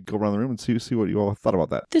of wanted to go around the room and see what you all thought about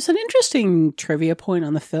that. There's an interesting trivia point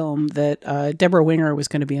on the film that Deborah Winger was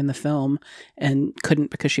going to be in the film and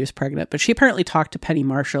couldn't because she was pregnant. But she apparently talked to Penny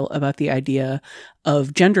Marshall about the idea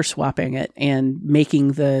of gender swapping it and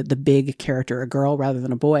making the big character a girl rather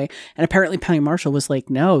than a boy. And apparently Penny Marshall was like,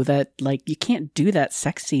 no, that like you can't do that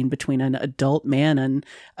sex scene between an adult man and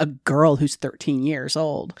a girl who's 13 years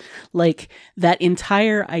old. Like that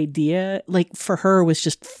entire idea, like for her was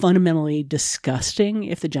just fundamentally disgusting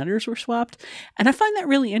if the genders were swapped. And I find that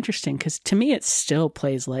really interesting because to me it still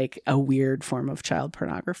plays like a weird form of child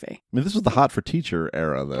pornography. I mean, this was the Hot for Teacher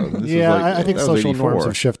era, though. I think social norms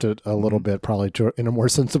have shifted a little bit, probably in a more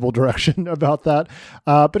sensible direction about that.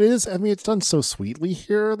 But it is, I mean, it's done so sweetly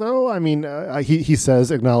here, though. I mean, he says,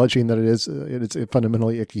 acknowledging that it's a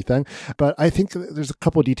fundamentally icky thing. But I think there's a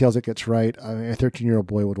couple of details it gets right. I mean, a 13-year-old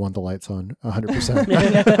boy would want the lights on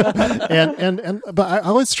 100%. But I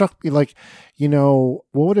always struck me like, what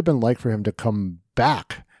would it have been like for him to come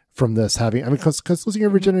back from this because losing your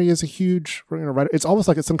virginity is a huge, it's almost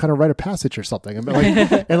like it's some kind of rite of passage or something. And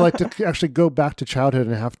to actually go back to childhood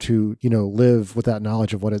and have to, live with that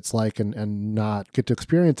knowledge of what it's like and not get to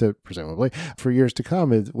experience it, presumably, for years to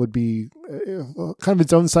come, it would be kind of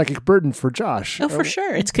its own psychic burden for Josh. Oh, for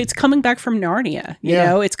sure. It's coming back from Narnia. You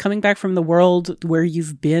know, it's coming back from the world where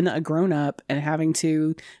you've been a grown up and having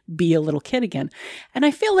to be a little kid again. And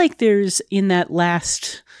I feel like there's in that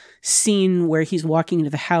last scene where he's walking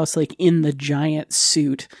into the house, like in the giant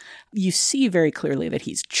suit, you see very clearly that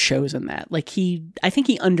he's chosen that. Like I think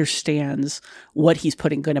he understands what he's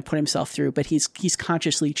going to put himself through, but he's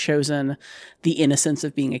consciously chosen the innocence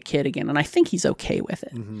of being a kid again. And I think he's okay with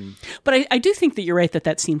it. Mm-hmm. But I do think that you're right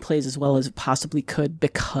that scene plays as well as it possibly could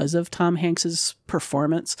because of Tom Hanks's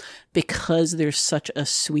performance, because there's such a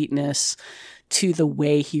sweetness to the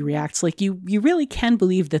way he reacts. Like you really can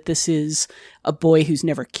believe that this is a boy who's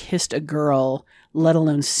never kissed a girl, let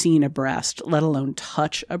alone seen a breast, let alone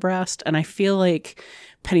touch a breast. And I feel like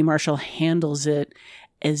Penny Marshall handles it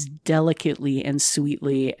as delicately and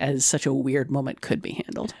sweetly as such a weird moment could be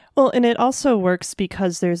handled. Well, and it also works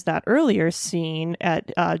because there's that earlier scene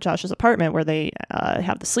at Josh's apartment where they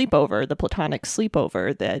have the sleepover, the platonic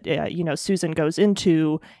sleepover that, Susan goes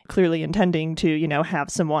into clearly intending to,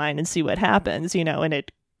 have some wine and see what happens, and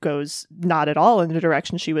it goes not at all in the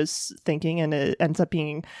direction she was thinking, and it ends up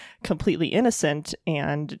being completely innocent.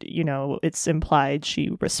 And, it's implied she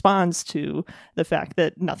responds to the fact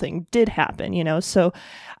that nothing did happen, So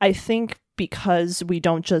I think because we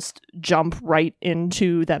don't just jump right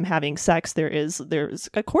into them having sex, there's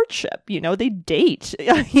a courtship, they date,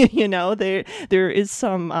 there is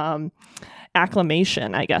some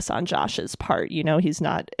acclamation, I guess, on Josh's part. He's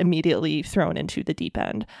not immediately thrown into the deep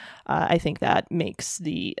end. I think that makes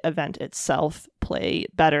the event itself play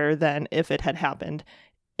better than if it had happened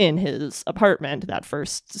in his apartment, that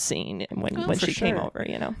first scene when she came over,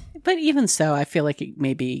 But even so, I feel like it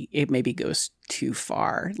maybe goes too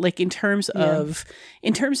far. Like in terms of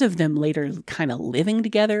them later kind of living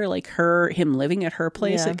together, like him living at her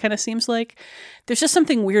place, it kind of seems like there's just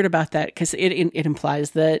something weird about that, because it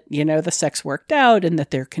implies that, the sex worked out and that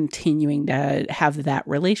they're continuing to have that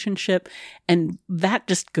relationship. And that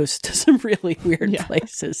just goes to some really weird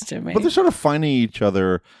places to me. But they're sort of finding each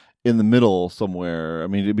other in the middle somewhere. I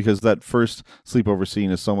mean, because that first sleepover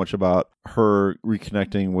scene is so much about her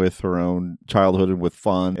reconnecting with her own childhood and with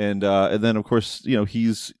fun, and then of course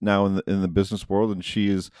he's now in the business world, and she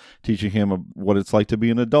is teaching him what it's like to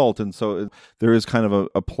be an adult, and so there is kind of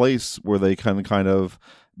a place where they can kind of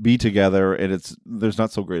be together, and there's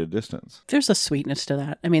not so great a distance. There's a sweetness to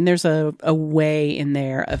that. I mean, there's a way in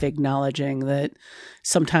there of acknowledging that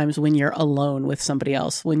sometimes when you're alone with somebody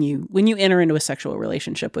else, when you enter into a sexual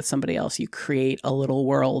relationship with somebody else, you create a little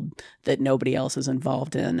world that nobody else is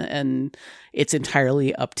involved in, and it's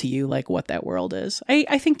entirely up to you, like what that world is.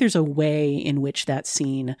 I think there's a way in which that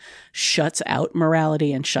scene shuts out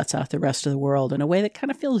morality and shuts out the rest of the world in a way that kind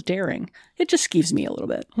of feels daring. It just skeeves me a little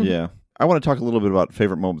bit. Yeah. I want to talk a little bit about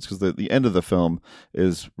favorite moments, because the end of the film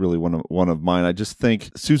is really one of mine. I just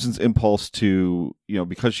think Susan's impulse to,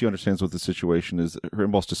 because she understands what the situation is, her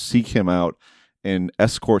impulse to seek him out and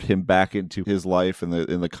escort him back into his life, and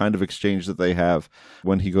the kind of exchange that they have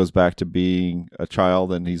when he goes back to being a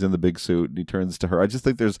child and he's in the big suit and he turns to her. I just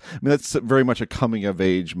think that's very much a coming of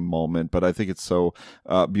age moment, but I think it's so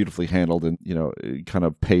beautifully handled, and it kind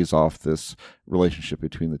of pays off this relationship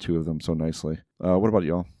between the two of them so nicely. What about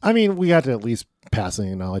y'all? I mean, we got to at least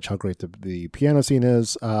passing acknowledge how great the piano scene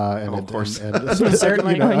is, and of course, and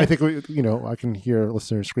certainly, I think I can hear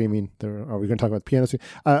listeners screaming. Are we going to talk about the piano scene?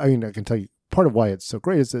 I can tell you. Part of why it's so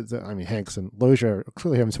great is that, Hanks and Loggia are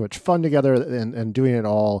clearly having so much fun together and doing it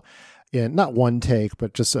all in not one take,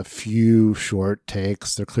 but just a few short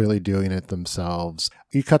takes. They're clearly doing it themselves.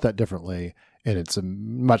 You cut that differently, and it's a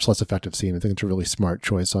much less effective scene. I think it's a really smart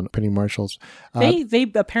choice on Penny Marshall's.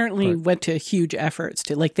 They apparently went to huge efforts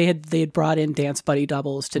to, like, they had brought in dance buddy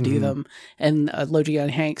doubles to do them, and Loggia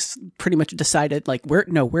and Hanks pretty much decided, like,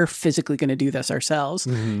 we're physically going to do this ourselves,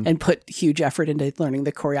 and put huge effort into learning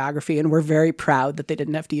the choreography, and we're very proud that they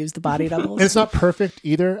didn't have to use the body doubles. And it's not perfect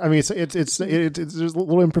either. I mean, it's there's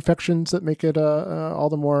little imperfections that make it all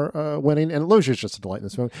the more winning. And Loggia is just a delight in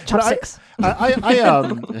this movie. Chopsticks. I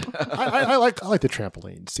like the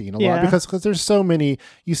trampoline scene a lot, because there's so many,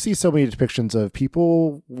 you see so many depictions of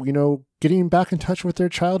people, getting back in touch with their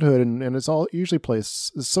childhood, and it's all usually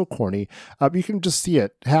plays so corny. You can just see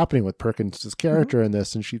it happening with Perkins' character in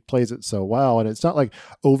this, and she plays it so well, and it's not like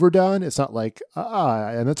overdone. It's not like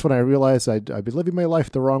and that's when I realized I'd been living my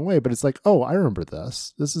life the wrong way. But it's like, oh, I remember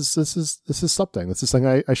this. This is something. This is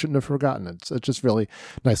something I shouldn't have forgotten. It's just really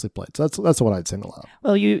nicely played. So that's what I'd single out.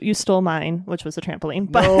 Well, you stole mine, which was the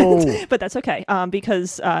trampoline, but but that's okay,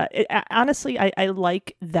 because honestly, I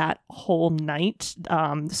like that whole night.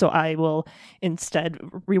 So I will will instead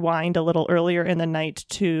rewind a little earlier in the night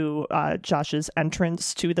to Josh's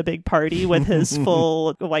entrance to the big party with his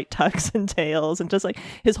full white tux and tails, and just like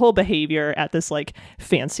his whole behavior at this like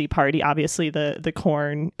fancy party. Obviously the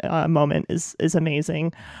corn moment is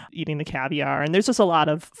amazing, eating the caviar, and there's just a lot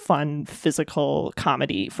of fun physical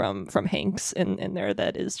comedy from Hanks in there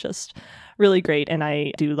that is just really great. And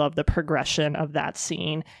I do love the progression of that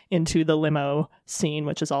scene into the limo scene,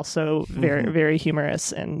 which is also very, very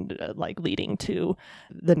humorous and like leading to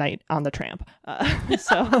the night on the tramp.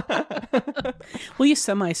 Well, you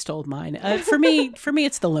semi-stole mine. For me,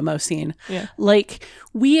 it's the limo scene. Yeah. Like,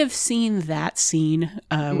 we have seen that scene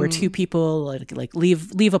where two people like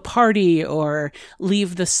leave a party or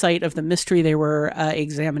leave the site of the mystery they were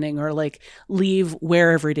examining, or like leave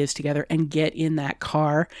wherever it is together and get in that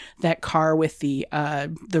car with the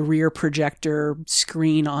rear projector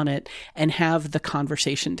screen on it and have the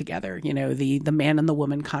conversation together. You know, the man and the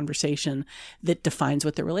woman conversation that defines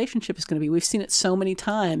what the relationship is going to be. We've seen it so many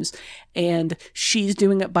times, and she's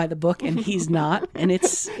doing it by the book and he's not, and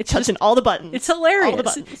it's touching all the buttons. It's hilarious. All the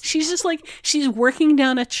buttons. She's just like, she's working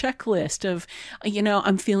down a checklist of, you know,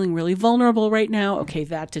 I'm feeling really vulnerable right now. Okay,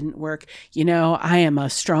 that didn't work. You know, I am a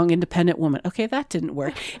strong, independent woman. Okay, that didn't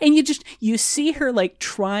work. And you see her like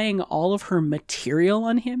trying all of her material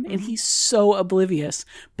on him, and he's so oblivious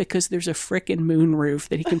because there's a frickin' moonroof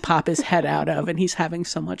that he can pop his head out of, and he's having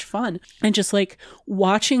so much fun. And just like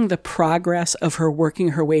watching the progress of her working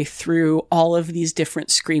her way through all of these different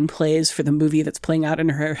screenplays for the movie that's playing out in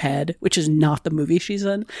her head, which is not the movie she's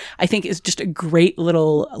in, I think is just a great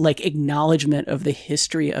little like acknowledgement of the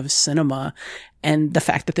history of cinema and the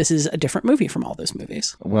fact that this is a different movie from all those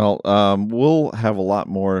movies. Well, we'll have a lot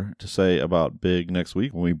more to say about Big next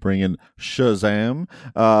week when we bring in Shazam.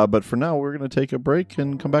 But for now, we're going to take a break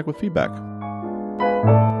and come back with feedback.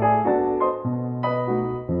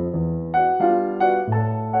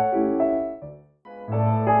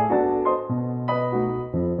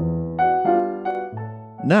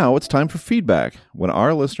 Now it's time for feedback, when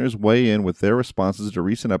our listeners weigh in with their responses to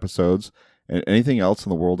recent episodes and anything else in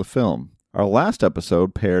the world of film. Our last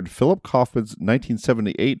episode paired Philip Kaufman's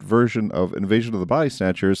 1978 version of Invasion of the Body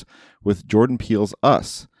Snatchers with Jordan Peele's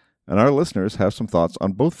Us, and our listeners have some thoughts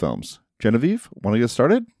on both films. Genevieve, want to get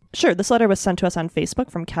started? Sure. This letter was sent to us on Facebook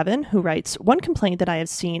from Kevin, who writes, "One complaint that I have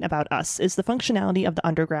seen about Us is the functionality of the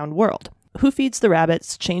underground world. Who feeds the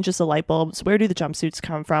rabbits, changes the light bulbs, where do the jumpsuits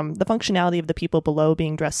come from, the functionality of the people below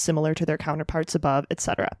being dressed similar to their counterparts above,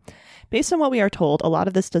 etc. Based on what we are told, a lot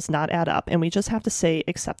of this does not add up, and we just have to say,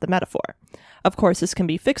 accept the metaphor. Of course, this can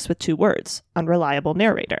be fixed with 2 words, unreliable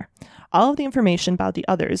narrator. All of the information about the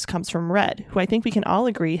others comes from Red, who I think we can all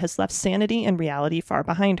agree has left sanity and reality far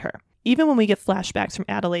behind her. Even when we get flashbacks from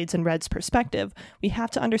Adelaide's and Red's perspective, we have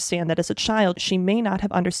to understand that as a child, she may not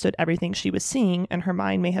have understood everything she was seeing, and her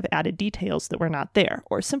mind may have added details that were not there,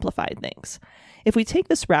 or simplified things. If we take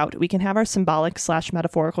this route, we can have our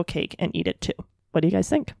symbolic/metaphorical cake and eat it too. What do you guys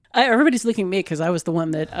think?" Everybody's looking at me because I was the one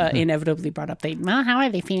that inevitably brought up how are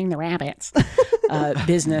they feeding the rabbits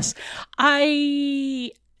business.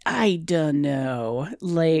 I don't know.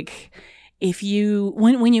 Like, if you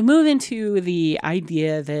when you move into the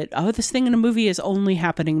idea that this thing in a movie is only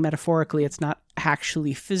happening metaphorically, it's not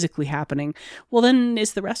actually physically happening, well then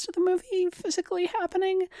is the rest of the movie physically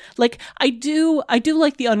happening? Like, I do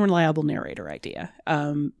like the unreliable narrator idea,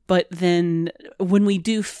 but then when we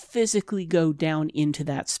do physically go down into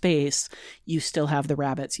that space, you still have the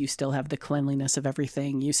rabbits, you still have the cleanliness of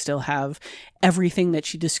everything, you still have everything that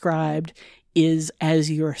she described is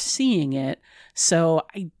as you're seeing it. So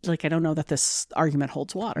I don't know that this argument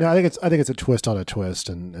holds water. Yeah, I think it's a twist on a twist,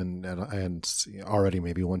 and already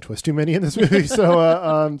maybe one twist too many in this movie.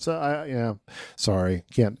 Sorry,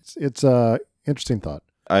 can't. It's a interesting thought.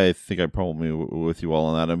 I think I'm probably with you all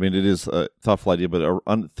on that. I mean, it is a thoughtful idea, but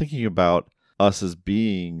thinking about Us as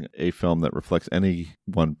being a film that reflects any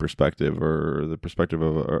one perspective, or the perspective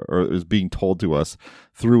of, or is being told to us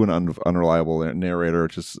through an unreliable narrator,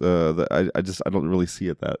 I don't really see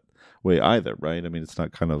it that way either, right? I mean, it's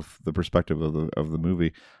not kind of the perspective of the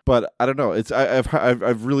movie, but I don't know.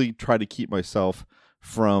 I've really tried to keep myself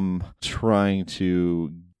from trying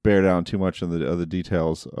to bear down too much on the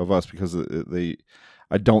details of Us, because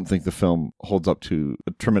I don't think the film holds up to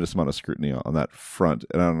a tremendous amount of scrutiny on that front,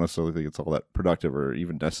 and I don't necessarily think it's all that productive or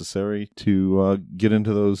even necessary to get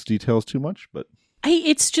into those details too much. But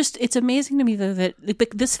It's amazing to me though that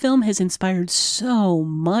this film has inspired so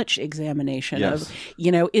much examination of,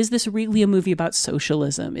 is this really a movie about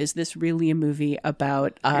socialism? Is this really a movie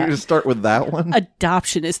about You're going to start with that one?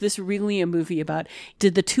 Adoption? Is this really a movie about,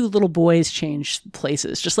 did the two little boys change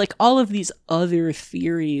places? Just like all of these other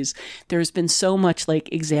theories, there's been so much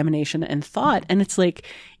like examination and thought, and it's like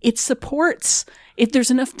it supports it.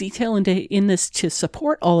 There's enough detail in this to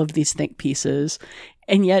support all of these think pieces.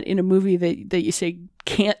 And yet in a movie that you say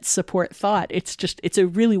can't support thought, it's a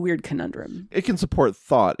really weird conundrum. It can support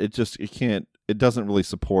thought. It doesn't really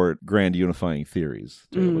support grand unifying theories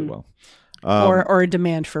terribly well. Or a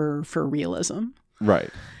demand for realism. Right.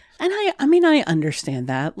 And I understand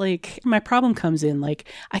that. Like, my problem comes in, like,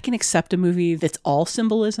 I can accept a movie that's all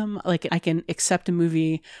symbolism. Like, I can accept a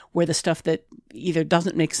movie where the stuff that either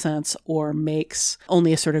doesn't make sense or makes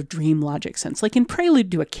only a sort of dream logic sense. Like in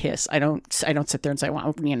Prelude to a Kiss, I don't sit there and say,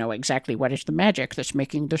 well, exactly what is the magic that's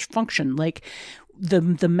making this function? Like,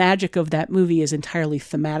 the magic of that movie is entirely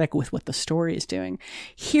thematic with what the story is doing.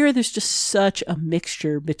 Here, there's just such a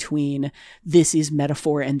mixture between this is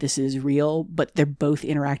metaphor and this is real, but they're both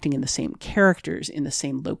interacting in the same characters, in the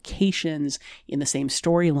same locations, in the same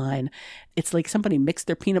storyline. It's like somebody mixed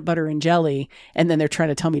their peanut butter and jelly, and then they're trying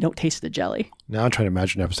to tell me don't taste the jelly. Now I'm trying to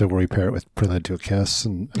imagine an episode where we pair it with Prelude to a Kiss.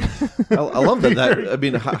 And I love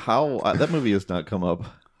that. How that movie has not come up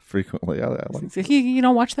frequently. I like you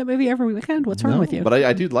don't watch that movie every weekend? What's wrong with you? But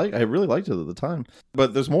I really liked it at the time.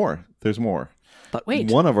 But there's more. But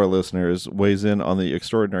wait. One of our listeners weighs in on the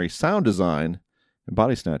extraordinary sound design in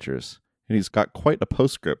Body Snatchers, and he's got quite a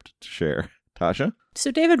postscript to share. Tasha?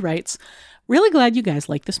 So David writes, really glad you guys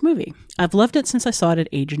like this movie. I've loved it since I saw it at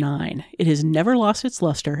age 9. It has never lost its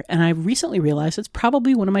luster, and I recently realized it's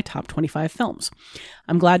probably one of my top 25 films.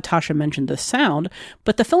 I'm glad Tasha mentioned the sound,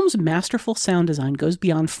 but the film's masterful sound design goes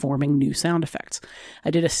beyond forming new sound effects.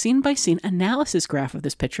 I did a scene-by-scene analysis graph of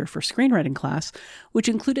this picture for screenwriting class, which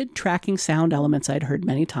included tracking sound elements I'd heard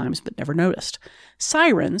many times but never noticed.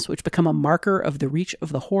 Sirens, which become a marker of the reach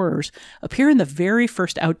of the horrors, appear in the very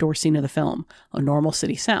first outdoor scene of the film, a normal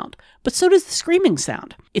city sound. But so does the screaming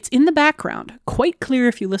sound. It's in the background, quite clear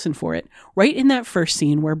if you listen for it, right in that first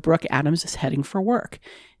scene where Brooke Adams is heading for work.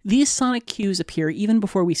 These sonic cues appear even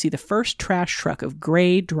before we see the first trash truck of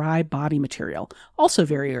gray, dry body material, also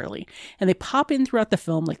very early, and they pop in throughout the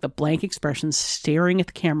film like the blank expressions staring at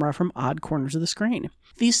the camera from odd corners of the screen.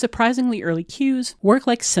 These surprisingly early cues work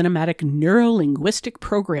like cinematic neuro-linguistic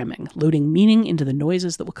programming, loading meaning into the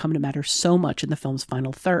noises that will come to matter so much in the film's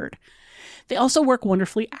final third. They also work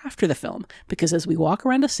wonderfully after the film, because as we walk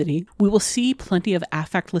around a city, we will see plenty of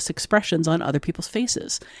affectless expressions on other people's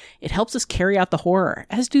faces. It helps us carry out the horror,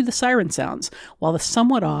 as do the siren sounds, while the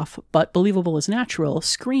somewhat off, but believable as natural,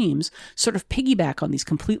 screams sort of piggyback on these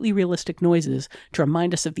completely realistic noises to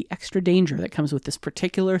remind us of the extra danger that comes with this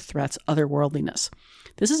particular threat's otherworldliness.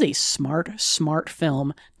 This is a smart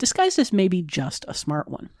film, disguised as maybe just a smart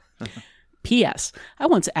one. P.S. I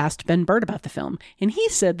once asked Ben Bird about the film, and he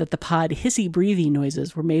said that the pod hissy-breathy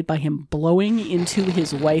noises were made by him blowing into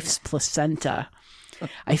his wife's placenta.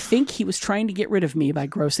 I think he was trying to get rid of me by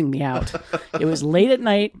grossing me out. It was late at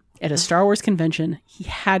night at a Star Wars convention. He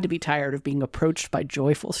had to be tired of being approached by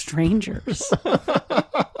joyful strangers.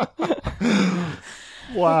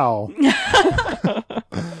 Wow.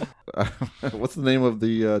 What's the name of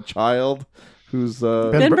the child who's...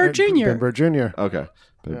 Ben Bird Jr. Ben Bird Jr. Okay.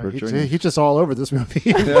 He's just all over this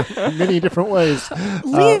movie in many different ways.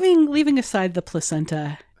 Leaving aside the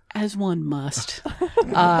placenta, as one must.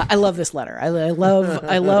 I love this letter. I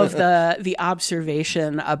love the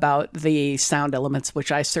observation about the sound elements,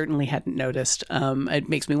 which I certainly hadn't noticed. It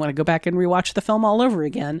makes me want to go back and rewatch the film all over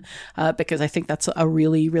again, because I think that's a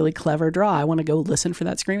really, really clever draw. I want to go listen for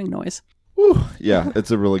that screaming noise. Yeah,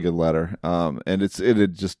 it's a really good letter. And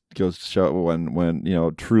it just goes to show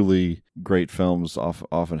when truly great films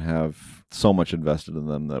often have so much invested in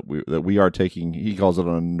them that we are taking. He calls it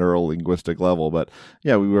on a neuro-linguistic level, but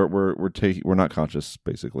yeah, we're not conscious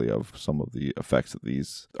basically of some of the effects that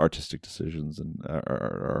these artistic decisions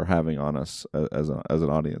are having on us as an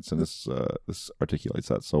audience, and this articulates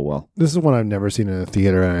that so well. This is one I've never seen in a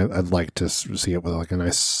theater, and I'd like to see it with like a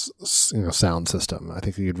nice sound system. I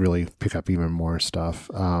think you'd really pick up even more stuff.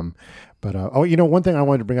 But one thing I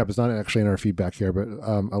wanted to bring up is not actually in our feedback here, but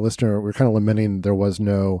a listener, we're kind of lamenting there was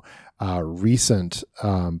no recent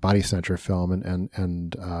Body Snatcher film,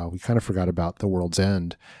 and we kind of forgot about The World's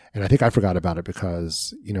End, and I think I forgot about it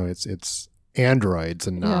because it's androids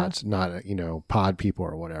and not pod people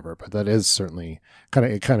or whatever. But that is certainly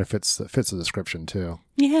kind of fits the description too.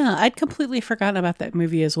 Yeah, I'd completely forgotten about that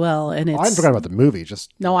movie as well, and I hadn't forgotten about the movie.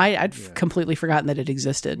 I'd completely forgotten that it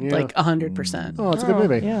existed, like 100%. Oh, it's a good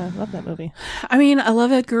movie. Yeah, I love that movie. I mean, I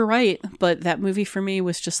love Edgar Wright, but that movie for me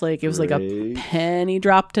was just like, it was like a penny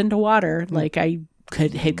dropped into water. Like I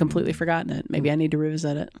had completely forgotten it. Maybe I need to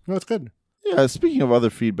revisit it. No, it's good. Yeah, speaking of other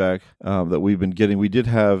feedback that we've been getting, we did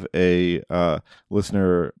have a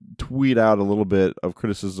listener tweet out a little bit of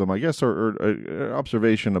criticism, I guess, or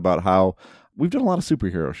observation about how we've done a lot of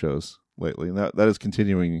superhero shows lately, and that is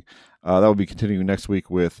continuing. That will be continuing next week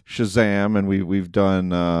with Shazam, and we've done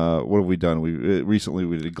what have we done? Recently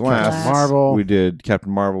we did Glass, Captain Marvel, we did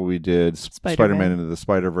Captain Marvel, we did Spider-Man Into the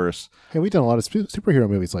Spider-Verse. Hey, we've done a lot of superhero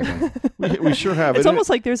movies lately. we sure have. It's almost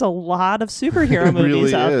like there's a lot of superhero movies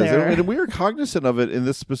really out there, and we were cognizant of it in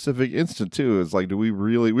this specific instant too. It's like, we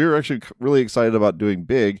were actually really excited about doing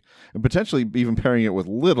Big and potentially even pairing it with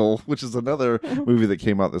Little, which is another movie that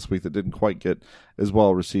came out this week that didn't quite get as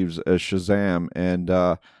well received as Shazam.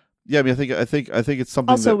 And yeah, I mean, I think it's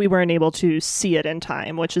something. Also, that we weren't able to see it in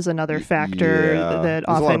time, which is another factor that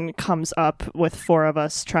often comes up with four of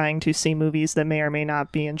us trying to see movies that may or may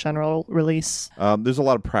not be in general release. There's a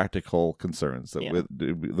lot of practical concerns that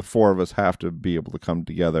the four of us have to be able to come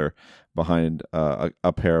together behind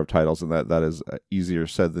a pair of titles, and that is easier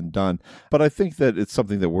said than done. But I think that it's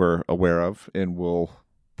something that we're aware of, and we'll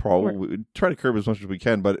probably try to curb as much as we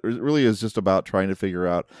can, but it really is just about trying to figure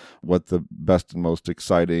out what the best and most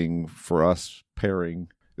exciting for us pairing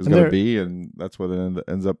is going to be, and that's what it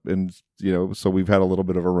ends up in. So we've had a little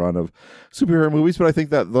bit of a run of superhero movies, but I think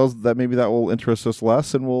that maybe that will interest us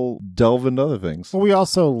less, and we'll delve into other things. Well, we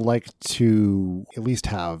also like to at least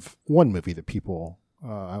have one movie that people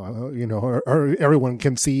or everyone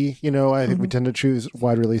can see. I think we tend to choose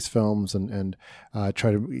wide release films and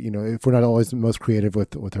try to, if we're not always the most creative with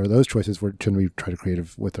those choices, we're tend to be try to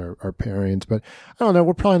creative with our pairings. But I don't know,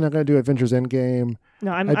 we're probably not going to do Avengers Endgame.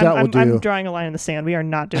 No, I'm drawing a line in the sand. We are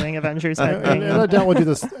not doing Avengers Endgame. And I doubt we'll do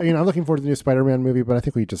this. I'm looking forward to the new Spider-Man movie, but I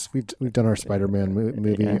think we've done our Spider-Man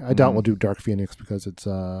movie. Yeah. I doubt we'll do Dark Phoenix because it's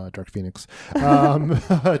Dark Phoenix.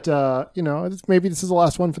 But maybe this is the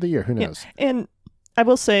last one for the year. Who knows? Yeah. And I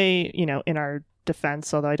will say, in our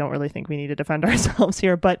defense, although I don't really think we need to defend ourselves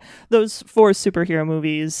here, but those four superhero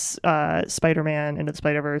movies, Spider-Man, Into the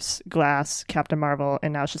Spider-Verse, Glass, Captain Marvel,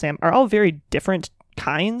 and now Shazam, are all very different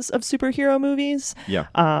kinds of superhero movies. Yeah.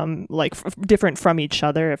 Different from each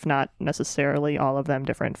other, if not necessarily all of them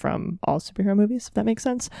different from all superhero movies, if that makes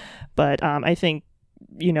sense. But I think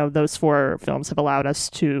those four films have allowed us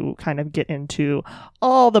to kind of get into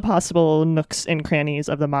all the possible nooks and crannies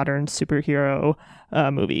of the modern superhero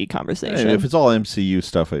movie conversation. And if it's all MCU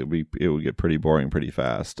stuff, it would get pretty boring pretty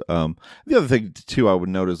fast. The other thing too I would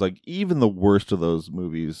note is, like, even the worst of those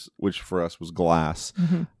movies, which for us was Glass,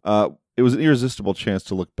 it was an irresistible chance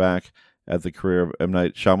to look back at the career of M.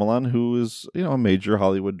 Night Shyamalan, who is, a major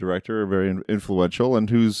Hollywood director, very influential, and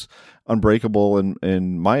who's Unbreakable,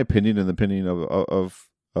 in my opinion, and the opinion of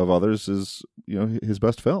others, is his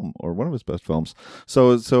best film, or one of his best films.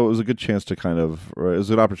 So it was a good chance to it was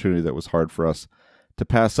an opportunity that was hard for us to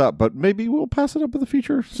pass up, but maybe we'll pass it up in the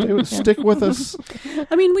future. Stick with us.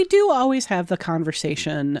 I mean, we do always have the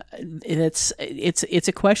conversation. It's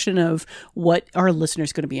a question of what are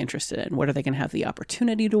listeners going to be interested in? What are they going to have the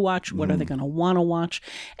opportunity to watch? What are they going to want to watch?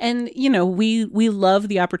 And, we love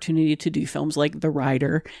the opportunity to do films like The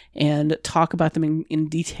Rider and talk about them in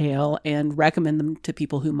detail and recommend them to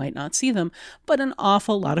people who might not see them. But an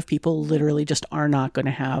awful lot of people literally just are not going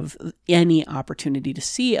to have any opportunity to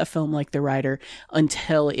see a film like The Rider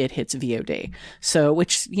until it hits VOD. So,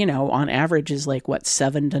 which, on average is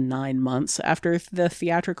 7 to 9 months after the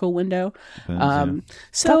theatrical window. So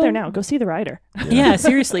it's out there now. Go see The Rider. Yeah,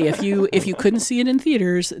 seriously. If you couldn't see it in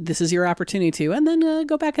theaters, this is your opportunity to, and then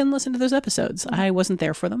go back and listen to those episodes. I wasn't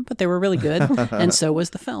there for them, but they were really good, and so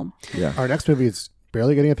was the film. Yeah. Our next movie is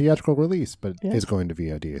barely getting a theatrical release, but is going to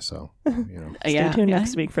VOD. So, stay tuned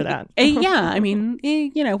next week for that. I mean,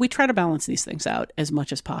 we try to balance these things out as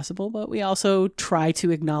much as possible, but we also try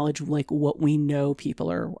to acknowledge what we know people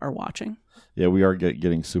are watching. Yeah, we are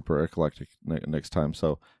getting super eclectic next time,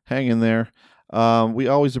 so hang in there. We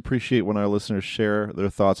always appreciate when our listeners share their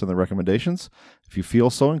thoughts and their recommendations. If you feel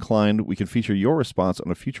so inclined, we can feature your response on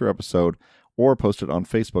a future episode or post it on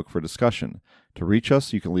Facebook for discussion. To reach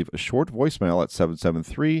us, you can leave a short voicemail at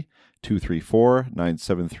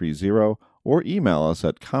 773-234-9730 or email us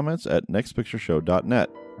at comments@nextpictureshow.net.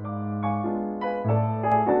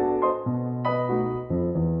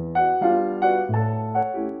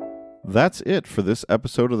 That's it for this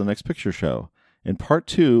episode of The Next Picture Show. In part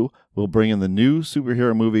 2, we'll bring in the new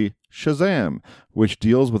superhero movie Shazam, which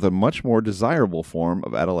deals with a much more desirable form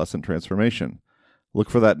of adolescent transformation. Look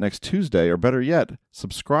for that next Tuesday, or better yet,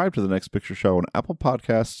 subscribe to The Next Picture Show on Apple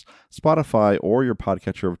Podcasts, Spotify, or your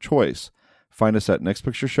podcatcher of choice. Find us at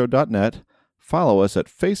nextpictureshow.net, follow us at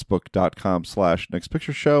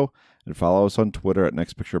facebook.com/nextpictureshow, and follow us on Twitter at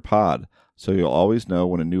nextpicturepod, so you'll always know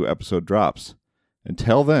when a new episode drops.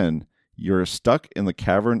 Until then, you're stuck in the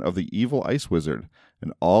cavern of the evil ice wizard,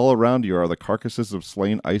 and all around you are the carcasses of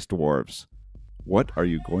slain ice dwarves. What are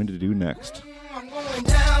you going to do next? I'm going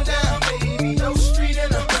down.